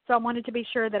 So I wanted to be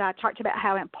sure that I talked about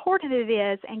how important it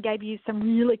is and gave you some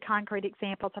really concrete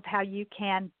examples of how you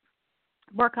can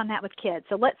work on that with kids.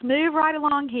 So let's move right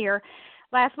along here.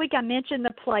 Last week I mentioned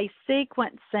the play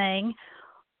sequencing,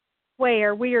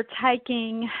 where we are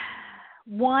taking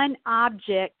one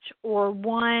object or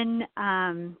one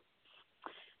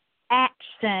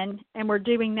action, and we're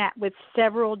doing that with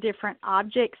several different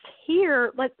objects.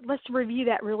 Here, let's review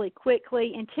that really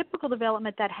quickly. In typical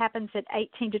development, that happens at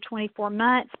 18 to 24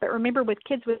 months. But remember, with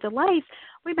kids with delays,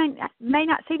 we may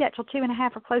not see that till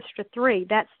 2.5 or closer to 3.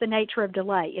 That's the nature of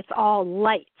delay. It's all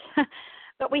late.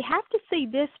 But we have to see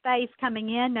this phase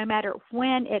coming in no matter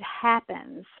when it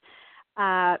happens,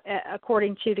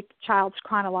 according to the child's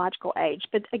chronological age.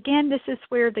 But again, this is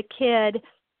where the kid,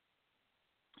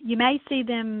 you may see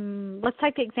them, let's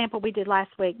take the example we did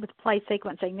last week with play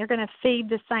sequencing. They're going to feed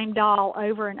the same doll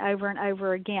over and over and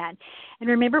over again. And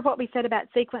remember what we said about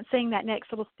sequencing, that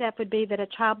next little step would be that a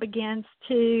child begins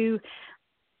to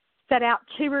set out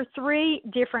 2 or 3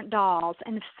 different dolls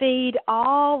and feed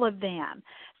all of them.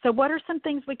 So what are some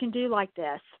things we can do like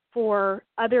this for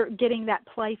getting that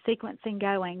play sequencing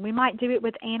going? We might do it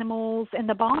with animals in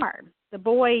the barn, the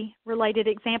boy-related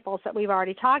examples that we've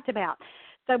already talked about.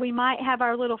 So we might have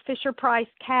our little Fisher-Price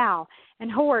cow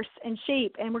and horse and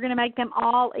sheep, and we're going to make them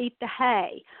all eat the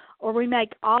hay. Or we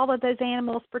make all of those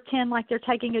animals pretend like they're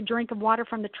taking a drink of water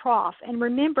from the trough. And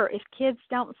remember, if kids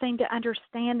don't seem to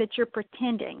understand that you're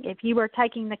pretending, if you are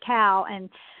taking the cow and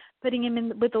putting him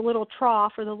in with the little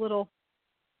trough or the little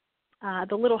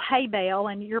hay bale,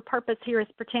 and your purpose here is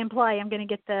pretend play, I'm going to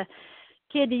get the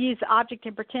kid to use the object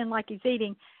and pretend like he's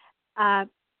eating,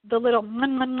 the little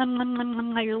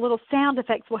your little sound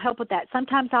effects will help with that.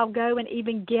 Sometimes I'll go and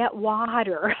even get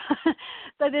water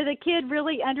so that a kid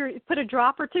really put a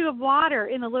drop or two of water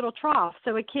in the little trough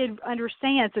so a kid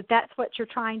understands that that's what you're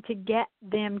trying to get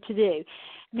them to do.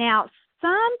 Now,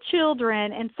 some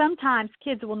children and sometimes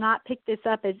kids will not pick this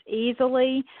up as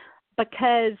easily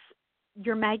because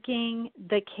you're making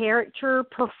the character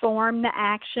perform the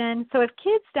action. So if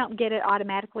kids don't get it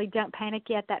automatically, don't panic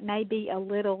yet. That may be a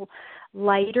little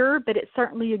later, but it's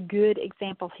certainly a good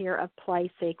example here of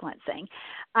play sequencing.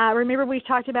 Remember, we've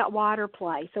talked about water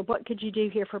play. So what could you do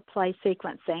here for play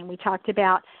sequencing? We talked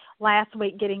about last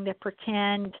week getting the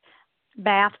pretend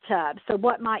bathtub. So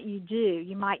what might you do?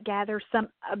 You might gather some,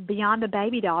 beyond the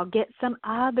baby doll, get some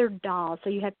other dolls. So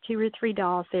you have 2 or 3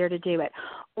 dolls there to do it.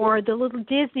 Or the little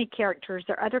Disney characters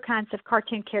or other kinds of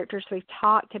cartoon characters we've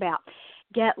talked about.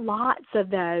 Get lots of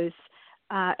those.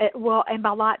 And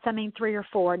by lots, I mean 3 or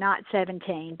 4, not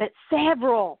 17, but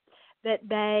several that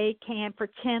they can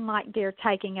pretend like they're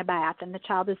taking a bath and the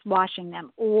child is washing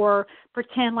them, or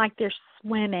pretend like they're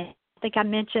swimming. I think I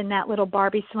mentioned that little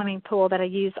Barbie swimming pool that I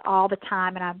use all the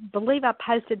time, and I believe I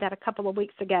posted that a couple of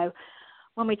weeks ago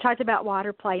when we talked about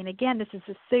water play. And again, this is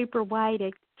a super way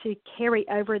to carry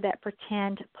over that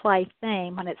pretend play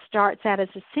theme when it starts out as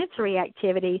a sensory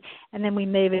activity and then we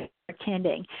move it to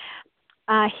pretending.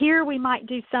 Here we might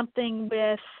do something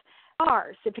with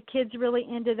cars. If a kid's really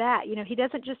into that, he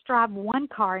doesn't just drive 1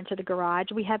 car into the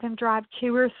garage. We have him drive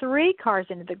 2 or 3 cars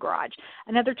into the garage.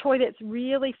 Another toy that's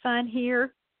really fun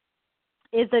here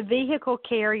is a vehicle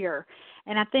carrier.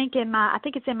 And I think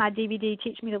it's in my DVD,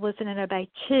 Teach Me to Listen and Obey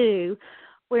 2,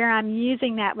 where I'm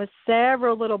using that with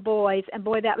several little boys. And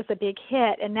boy, that was a big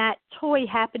hit. And that toy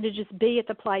happened to just be at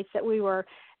the place that we were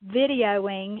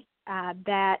videoing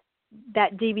that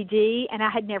DVD, and I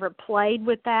had never played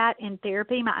with that in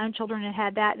therapy. My own children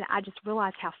had that, and I just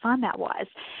realized how fun that was.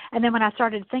 And then when I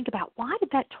started to think about why did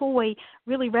that toy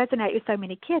really resonate with so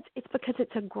many kids, it's because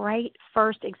it's a great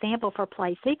first example for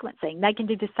play sequencing. They can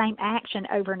do the same action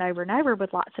over and over and over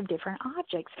with lots of different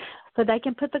objects. So they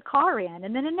can put the car in,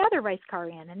 and then another race car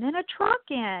in, and then a truck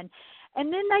in. And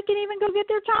then they can even go get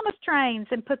their Thomas trains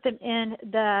and put them in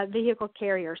the vehicle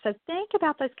carrier. So think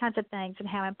about those kinds of things and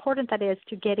how important that is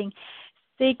to getting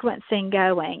sequencing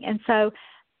going. And so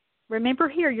remember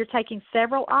here, you're taking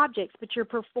several objects, but you're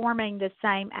performing the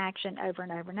same action over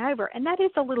and over and over. And that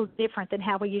is a little different than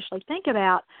how we usually think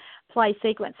about play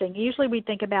sequencing. Usually we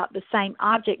think about the same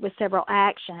object with several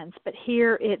actions, but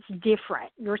here it's different.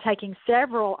 You're taking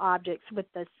several objects with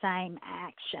the same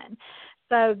action.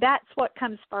 So that's what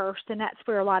comes first, and that's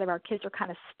where a lot of our kids are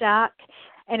kind of stuck.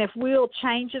 And if we'll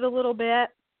change it a little bit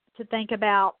to think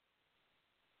about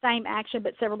same action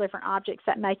but several different objects,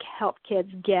 that may help kids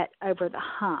get over the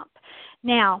hump.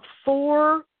 Now,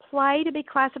 for play to be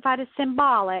classified as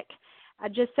symbolic, I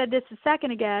just said this a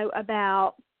second ago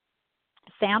about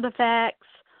sound effects,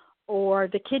 or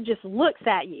the kid just looks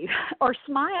at you or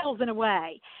smiles in a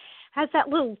way, has that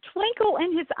little twinkle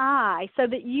in his eye so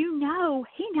that he knows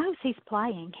he's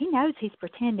playing. He knows he's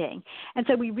pretending. And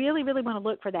so we really, really want to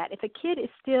look for that. If a kid is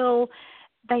still,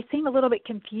 they seem a little bit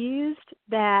confused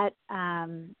that,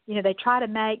 they try to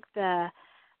make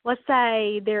let's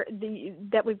say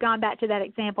that we've gone back to that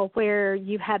example where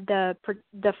you have the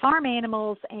farm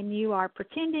animals and you are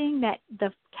pretending that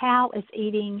the cow is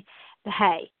eating the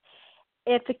hay.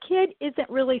 If the kid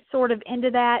isn't really sort of into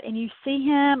that and you see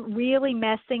him really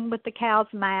messing with the cow's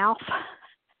mouth,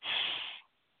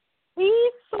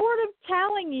 he's sort of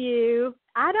telling you,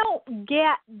 I don't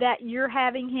get that you're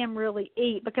having him really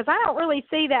eat because I don't really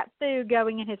see that food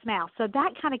going in his mouth. So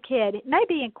that kind of kid may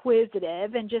be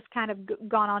inquisitive and just kind of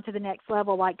gone on to the next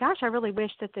level, like, gosh, I really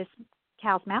wish that this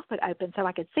cow's mouth would open so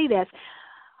I could see this.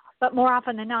 But more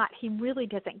often than not, he really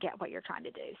doesn't get what you're trying to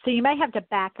do. So you may have to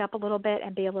back up a little bit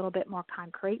and be a little bit more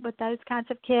concrete with those kinds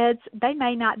of kids. They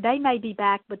may be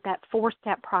back with that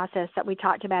 4-step process that we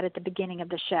talked about at the beginning of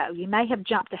the show. You may have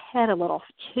jumped ahead a little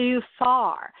too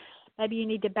far. Maybe you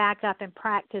need to back up and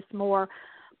practice more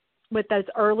with those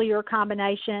earlier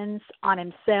combinations on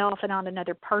himself and on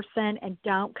another person, and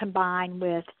don't combine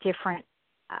with different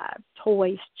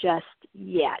toys just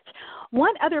yet.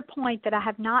 One other point that I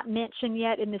have not mentioned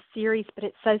yet in this series, but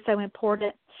it's so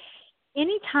important,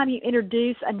 anytime you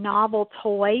introduce a novel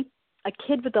toy, a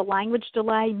kid with a language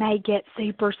delay may get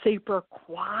super, super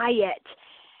quiet.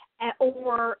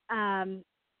 Or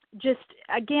just,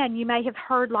 again, you may have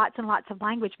heard lots and lots of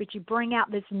language, but you bring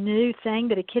out this new thing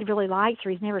that a kid really likes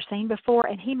or he's never seen before,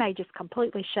 and he may just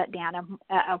completely shut down.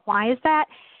 Why is that?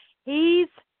 He's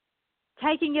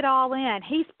taking it all in.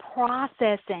 He's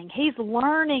processing. He's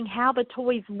learning how the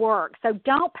toys work. So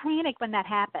don't panic when that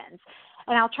happens.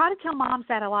 And I'll try to tell moms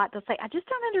that a lot. They'll say, I just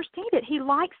don't understand it. He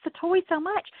likes the toy so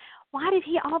much. Why did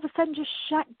he all of a sudden just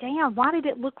shut down? Why did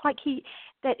it look like he's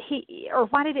not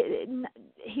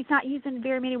using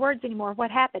very many words anymore? What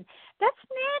happened? That's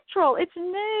natural. It's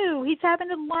new. He's having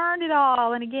to learn it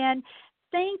all. And again,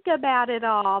 think about it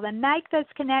all and make those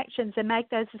connections and make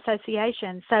those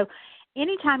associations. So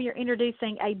anytime you're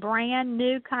introducing a brand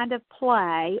new kind of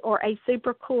play or a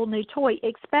super cool new toy,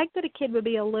 expect that a kid would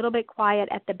be a little bit quiet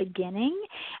at the beginning.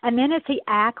 And then as he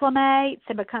acclimates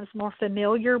and becomes more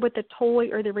familiar with the toy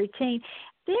or the routine,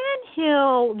 then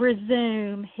he'll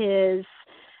resume his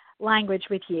language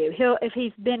with you. If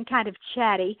he's been kind of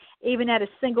chatty, even at a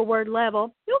single word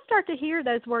level, you'll start to hear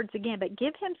those words again. But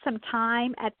give him some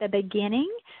time at the beginning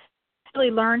to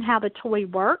really learn how the toy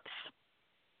works,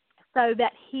 so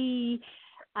that he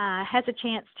has a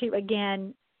chance to,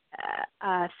 again,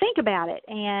 think about it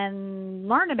and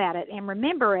learn about it and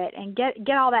remember it and get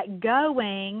all that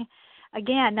going.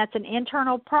 Again, that's an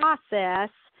internal process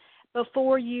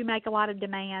before you make a lot of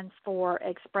demands for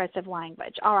expressive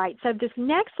language. All right, so this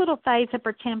next little phase of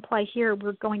pretend play here,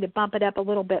 we're going to bump it up a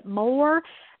little bit more.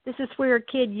 This is where a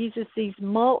kid uses these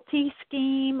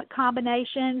multi-scheme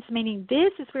combinations, meaning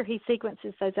this is where he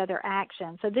sequences those other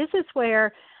actions. So this is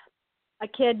where a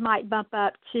kid might bump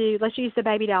up to, let's use the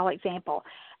baby doll example.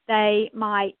 They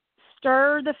might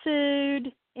stir the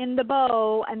food in the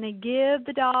bowl and then give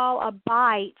the doll a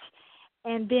bite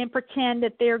and then pretend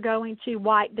that they're going to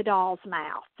wipe the doll's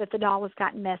mouth, that the doll has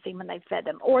gotten messy when they fed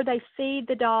them. Or they feed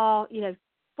the doll,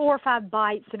 4 or 5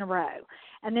 bites in a row,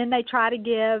 and then they try to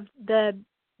give the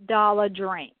doll a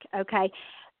drink, okay?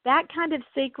 That kind of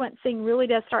sequencing really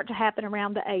does start to happen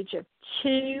around the age of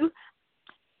 2.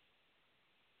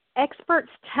 Experts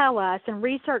tell us, and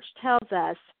research tells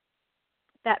us,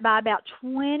 that by about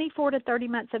 24 to 30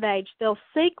 months of age, they'll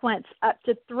sequence up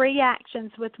to 3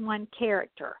 actions with one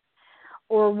character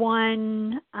or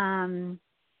one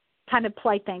kind of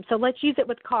plaything. So let's use it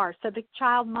with cars. So the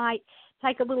child might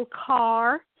take a little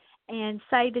car and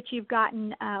say that you've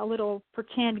gotten a little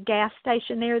pretend gas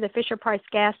station there, the Fisher-Price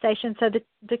gas station. So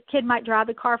the kid might drive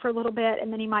the car for a little bit,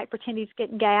 and then he might pretend he's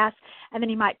getting gas, and then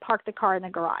he might park the car in the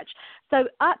garage. So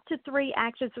up to 3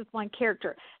 actions with one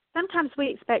character. Sometimes we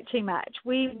expect too much.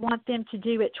 We want them to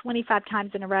do it 25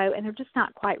 times in a row, and they're just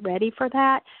not quite ready for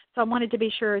that. So I wanted to be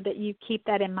sure that you keep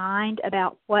that in mind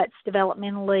about what's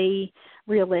developmentally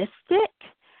realistic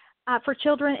for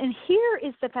children. And here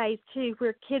is the phase 2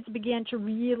 where kids begin to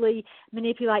really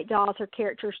manipulate dolls or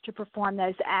characters to perform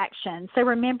those actions. So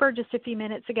remember just a few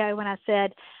minutes ago when I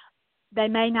said they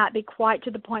may not be quite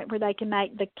to the point where they can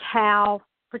make the cow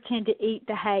pretend to eat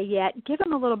the hay yet. Give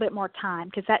them a little bit more time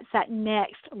because that's that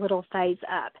next little phase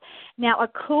up. Now, a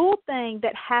cool thing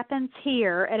that happens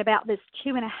here at about this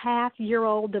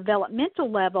 2.5-year-old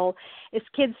developmental level is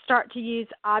kids start to use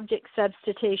object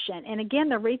substitution. And again,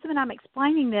 the reason that I'm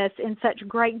explaining this in such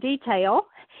great detail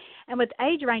and with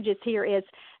age ranges here is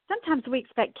sometimes we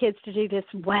expect kids to do this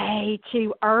way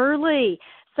too early.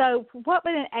 So what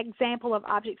would an example of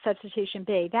object substitution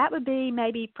be? That would be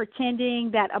maybe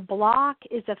pretending that a block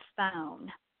is a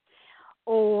phone,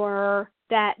 or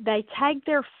that they take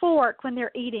their fork when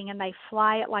they're eating and they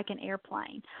fly it like an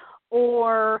airplane,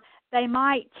 or they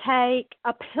might take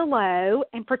a pillow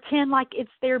and pretend like it's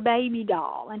their baby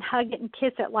doll and hug it and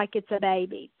kiss it like it's a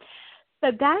baby.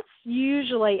 So that's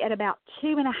usually at about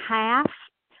 2.5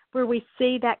 where we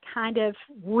see that kind of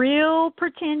real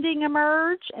pretending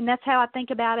emerge, and that's how I think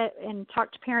about it and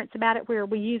talk to parents about it, where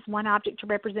we use one object to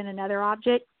represent another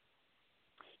object.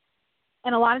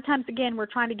 And a lot of times, again, we're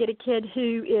trying to get a kid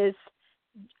who is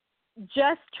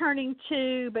just turning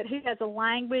 2, but who has a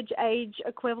language age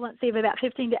equivalency of about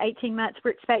 15 to 18 months.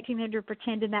 We're expecting them to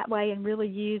pretend in that way and really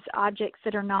use objects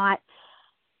that are not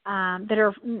that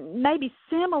are maybe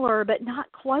similar but not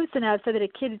close enough so that a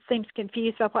kid seems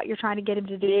confused about what you're trying to get him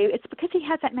to do. It's because he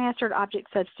hasn't mastered object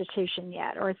substitution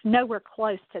yet, or it's nowhere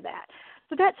close to that.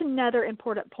 So that's another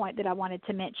important point that I wanted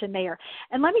to mention there.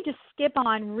 And let me just skip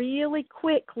on really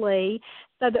quickly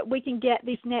so that we can get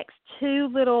these next 2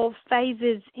 little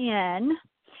phases in.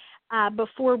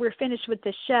 before we're finished with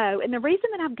the show. And the reason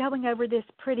that I'm going over this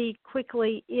pretty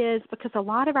quickly is because a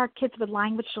lot of our kids with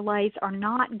language delays are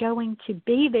not going to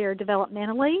be there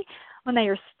developmentally when they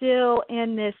are still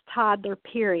in this toddler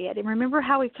period. And remember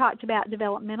how we've talked about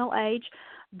developmental age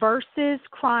versus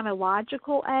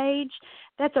chronological age?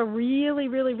 That's a really,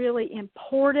 really, really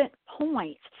important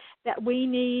point that we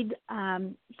need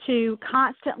to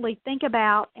constantly think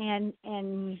about and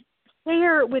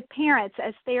share with parents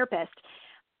as therapists.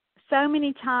 So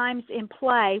many times in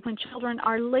play, when children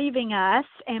are leaving us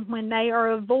and when they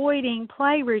are avoiding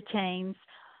play routines,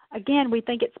 again, we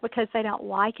think it's because they don't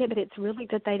like it, but it's really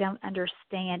that they don't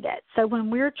understand it. So when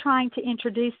we're trying to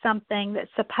introduce something that's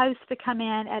supposed to come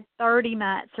in at 30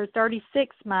 months or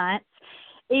 36 months,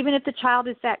 even if the child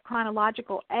is that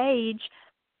chronological age,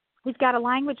 he's got a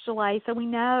language delay, so we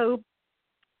know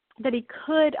that he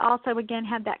could also, again,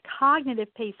 have that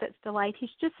cognitive piece that's delayed. He's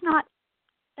just not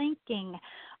thinking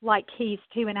like he's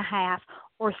 2.5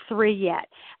 or 3 yet.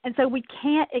 And so we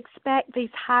can't expect these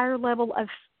higher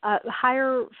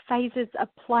phases of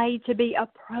play to be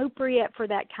appropriate for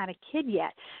that kind of kid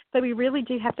yet. So we really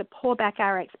do have to pull back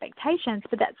our expectations.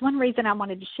 But that's one reason I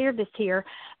wanted to share this here,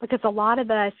 because a lot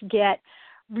of us get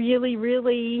really,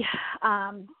 really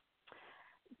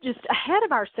just ahead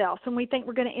of ourselves when we think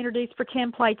we're going to introduce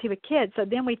pretend play to a kid. So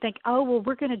then we think, oh, well,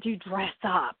 we're going to do dress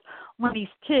up when he's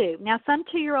 2. Now, some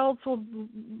 2-year-olds will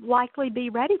likely be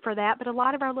ready for that, but a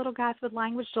lot of our little guys with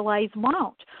language delays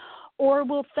won't. Or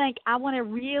we'll think, I want to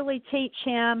really teach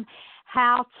him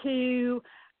how to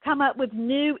come up with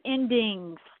new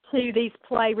endings to these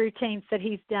play routines that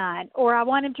he's done. Or I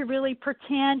want him to really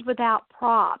pretend without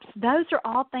props. Those are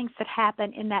all things that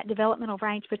happen in that developmental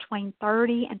range between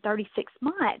 30 and 36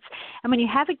 months. And when you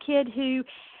have a kid who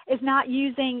is not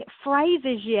using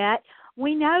phrases yet,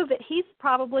 we know that he's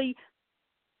probably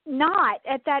not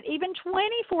at that even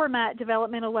 24-month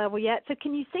developmental level yet. So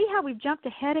can you see how we've jumped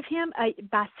ahead of him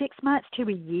by 6 months to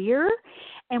a year?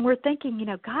 And we're thinking,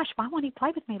 gosh, why won't he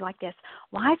play with me like this?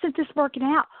 Why isn't this working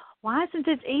out? Why isn't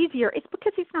this easier? It's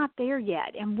because he's not there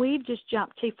yet, and we've just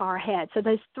jumped too far ahead. So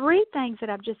those 3 things that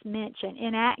I've just mentioned,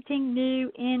 enacting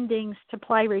new endings to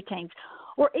play routines,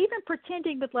 or even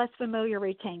pretending with less familiar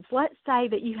routines. Let's say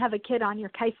that you have a kid on your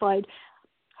caseload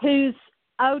who's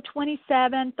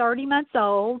 27, 30 months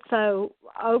old, so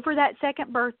over that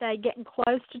second birthday, getting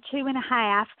close to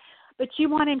 2.5, but you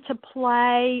want him to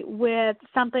play with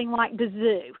something like the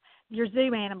zoo, your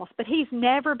zoo animals, but he's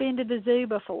never been to the zoo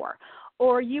before.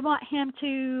 Or you want him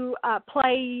to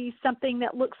play something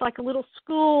that looks like a little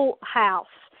schoolhouse.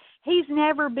 He's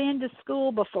never been to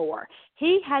school before.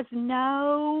 He has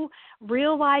no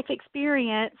real-life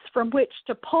experience from which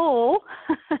to pull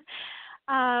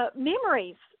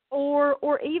memories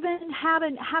or even how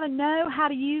to know how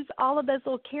to use all of those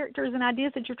little characters and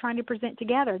ideas that you're trying to present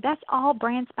together. That's all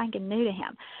brand spanking new to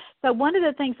him. So one of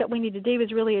the things that we need to do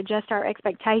is really adjust our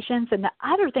expectations. And the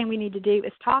other thing we need to do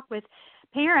is talk with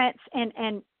parents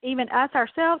and even us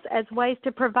ourselves as ways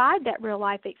to provide that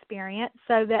real-life experience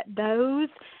so that those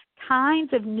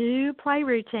kinds of new play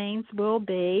routines will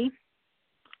be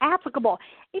applicable.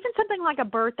 Even something like a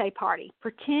birthday party,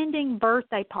 pretending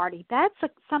birthday party, that's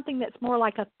something that's more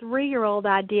like a 3-year-old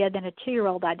idea than a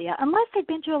 2-year-old idea, unless they've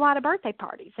been to a lot of birthday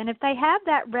parties. And if they have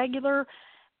that regular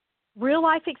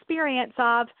real-life experience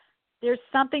of there's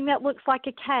something that looks like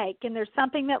a cake, and there's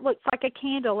something that looks like a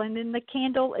candle, and then the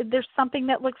candle, there's something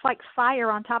that looks like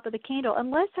fire on top of the candle.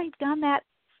 Unless they've done that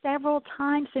several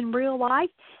times in real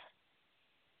life,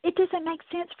 it doesn't make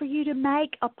sense for you to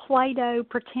make a Play-Doh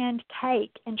pretend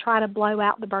cake and try to blow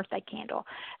out the birthday candle.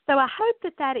 So I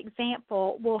hope that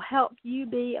example will help you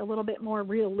be a little bit more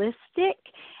realistic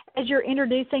as you're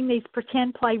introducing these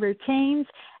pretend play routines.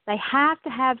 They have to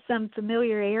have some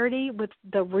familiarity with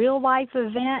the real-life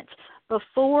event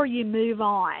before you move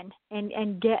on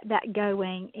and get that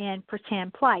going in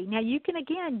pretend play. Now, you can,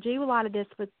 again, do a lot of this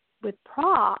with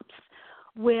props,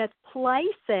 with play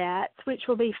sets, which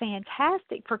will be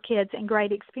fantastic for kids and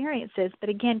great experiences. But,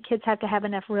 again, kids have to have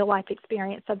enough real-life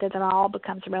experience so that it all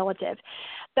becomes relative.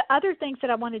 The other things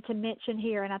that I wanted to mention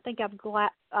here, and I think I've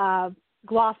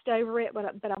glossed over it, but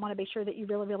I want to be sure that you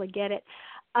really, really get it.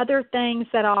 Other things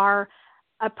that are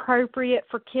appropriate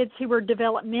for kids who are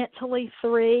developmentally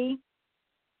 3,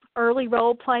 early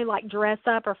role play like dress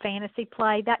up or fantasy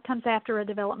play, that comes after a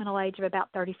developmental age of about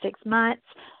 36 months.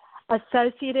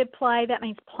 Associative play, that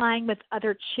means playing with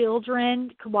other children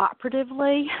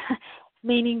cooperatively,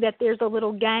 meaning that there's a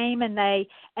little game and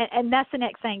that's the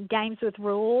next thing, games with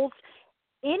rules.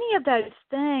 Any of those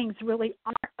things really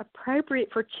aren't appropriate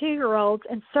for 2-year-olds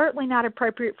and certainly not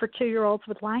appropriate for 2-year-olds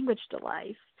with language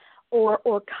delays.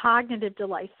 or cognitive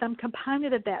delay, some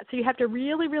component of that. So you have to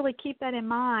really, really keep that in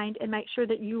mind and make sure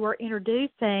that you are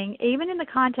introducing, even in the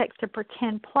context of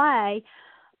pretend play,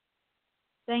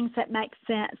 things that make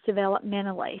sense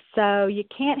developmentally. So you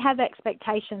can't have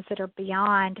expectations that are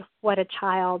beyond what a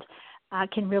child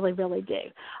can really, really do.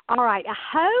 All right, I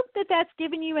hope that that's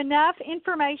given you enough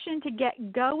information to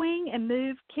get going and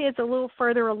move kids a little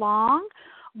further along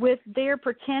with their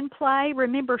pretend play.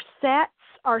 Remember, sets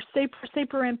are super,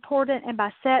 super important, and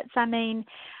by sets I mean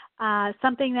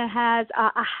something that has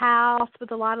a house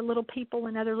with a lot of little people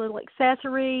and other little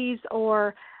accessories,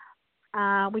 or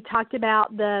we talked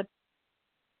about the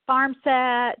farm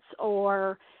sets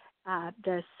or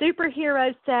the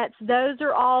superhero sets. Those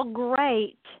are all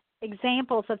great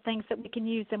examples of things that we can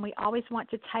use, and we always want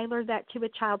to tailor that to a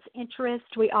child's interest.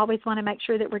 We always want to make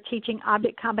sure that we're teaching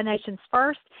object combinations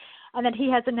first and that he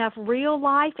has enough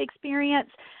real-life experience,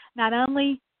 not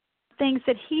only things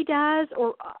that he does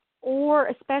or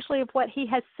especially of what he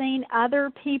has seen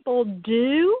other people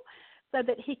do, so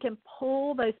that he can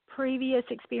pull those previous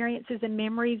experiences and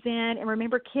memories in. And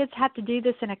remember, kids have to do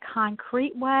this in a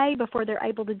concrete way before they're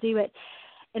able to do it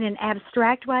in an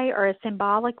abstract way or a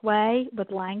symbolic way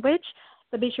with language.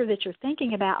 So be sure that you're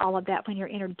thinking about all of that when you're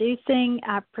introducing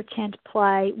pretend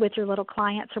play with your little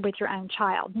clients or with your own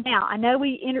child. Now, I know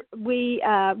we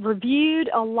reviewed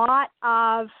a lot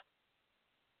of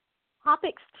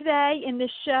topics today in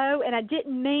this show, and I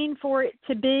didn't mean for it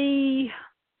to be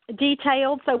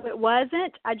detailed, so it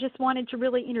wasn't. I just wanted to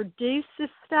really introduce this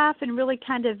stuff and really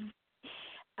kind of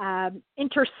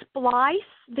intersplice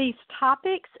these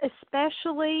topics,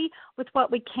 especially with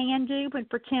what we can do when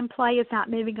pretend play is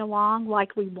not moving along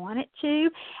like we want it to.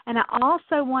 And I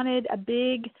also wanted a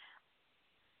big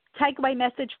takeaway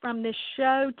message from this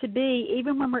show to be,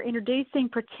 even when we're introducing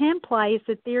pretend play, is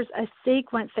that there's a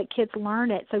sequence that kids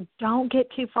learn it. So don't get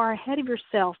too far ahead of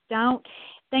yourself. Don't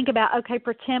think about, okay,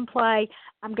 pretend play,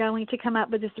 I'm going to come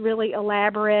up with this really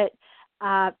elaborate,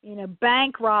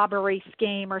 bank robbery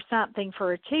scheme or something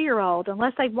for a 2-year-old.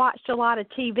 Unless they've watched a lot of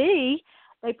TV,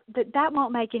 that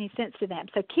won't make any sense to them.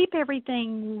 So keep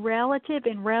everything relative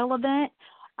and relevant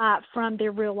from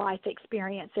their real-life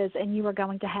experiences, and you are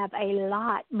going to have a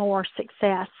lot more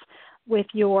success with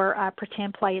your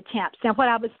pretend play attempts. Now, what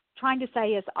I was trying to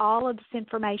say is all of this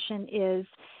information is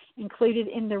included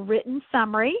in the written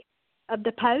summary of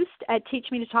the post at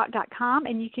teachmetotalk.com,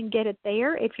 and you can get it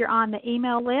there. If you're on the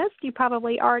email list, you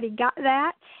probably already got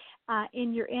that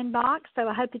in your inbox, so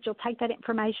I hope that you'll take that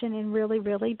information and really,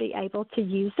 really be able to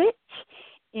use it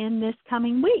in this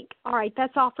coming week. All right,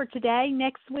 that's all for today.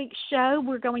 Next week's show,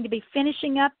 we're going to be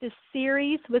finishing up this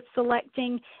series with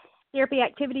selecting therapy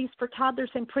activities for toddlers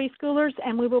and preschoolers,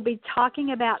 and we will be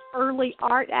talking about early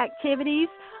art activities.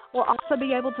 We'll also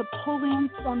be able to pull in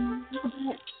some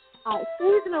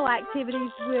seasonal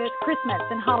activities with Christmas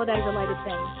and holiday-related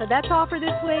things. So that's all for this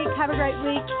week. Have a great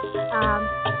week.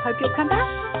 Hope you'll come back.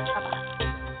 Bye-bye.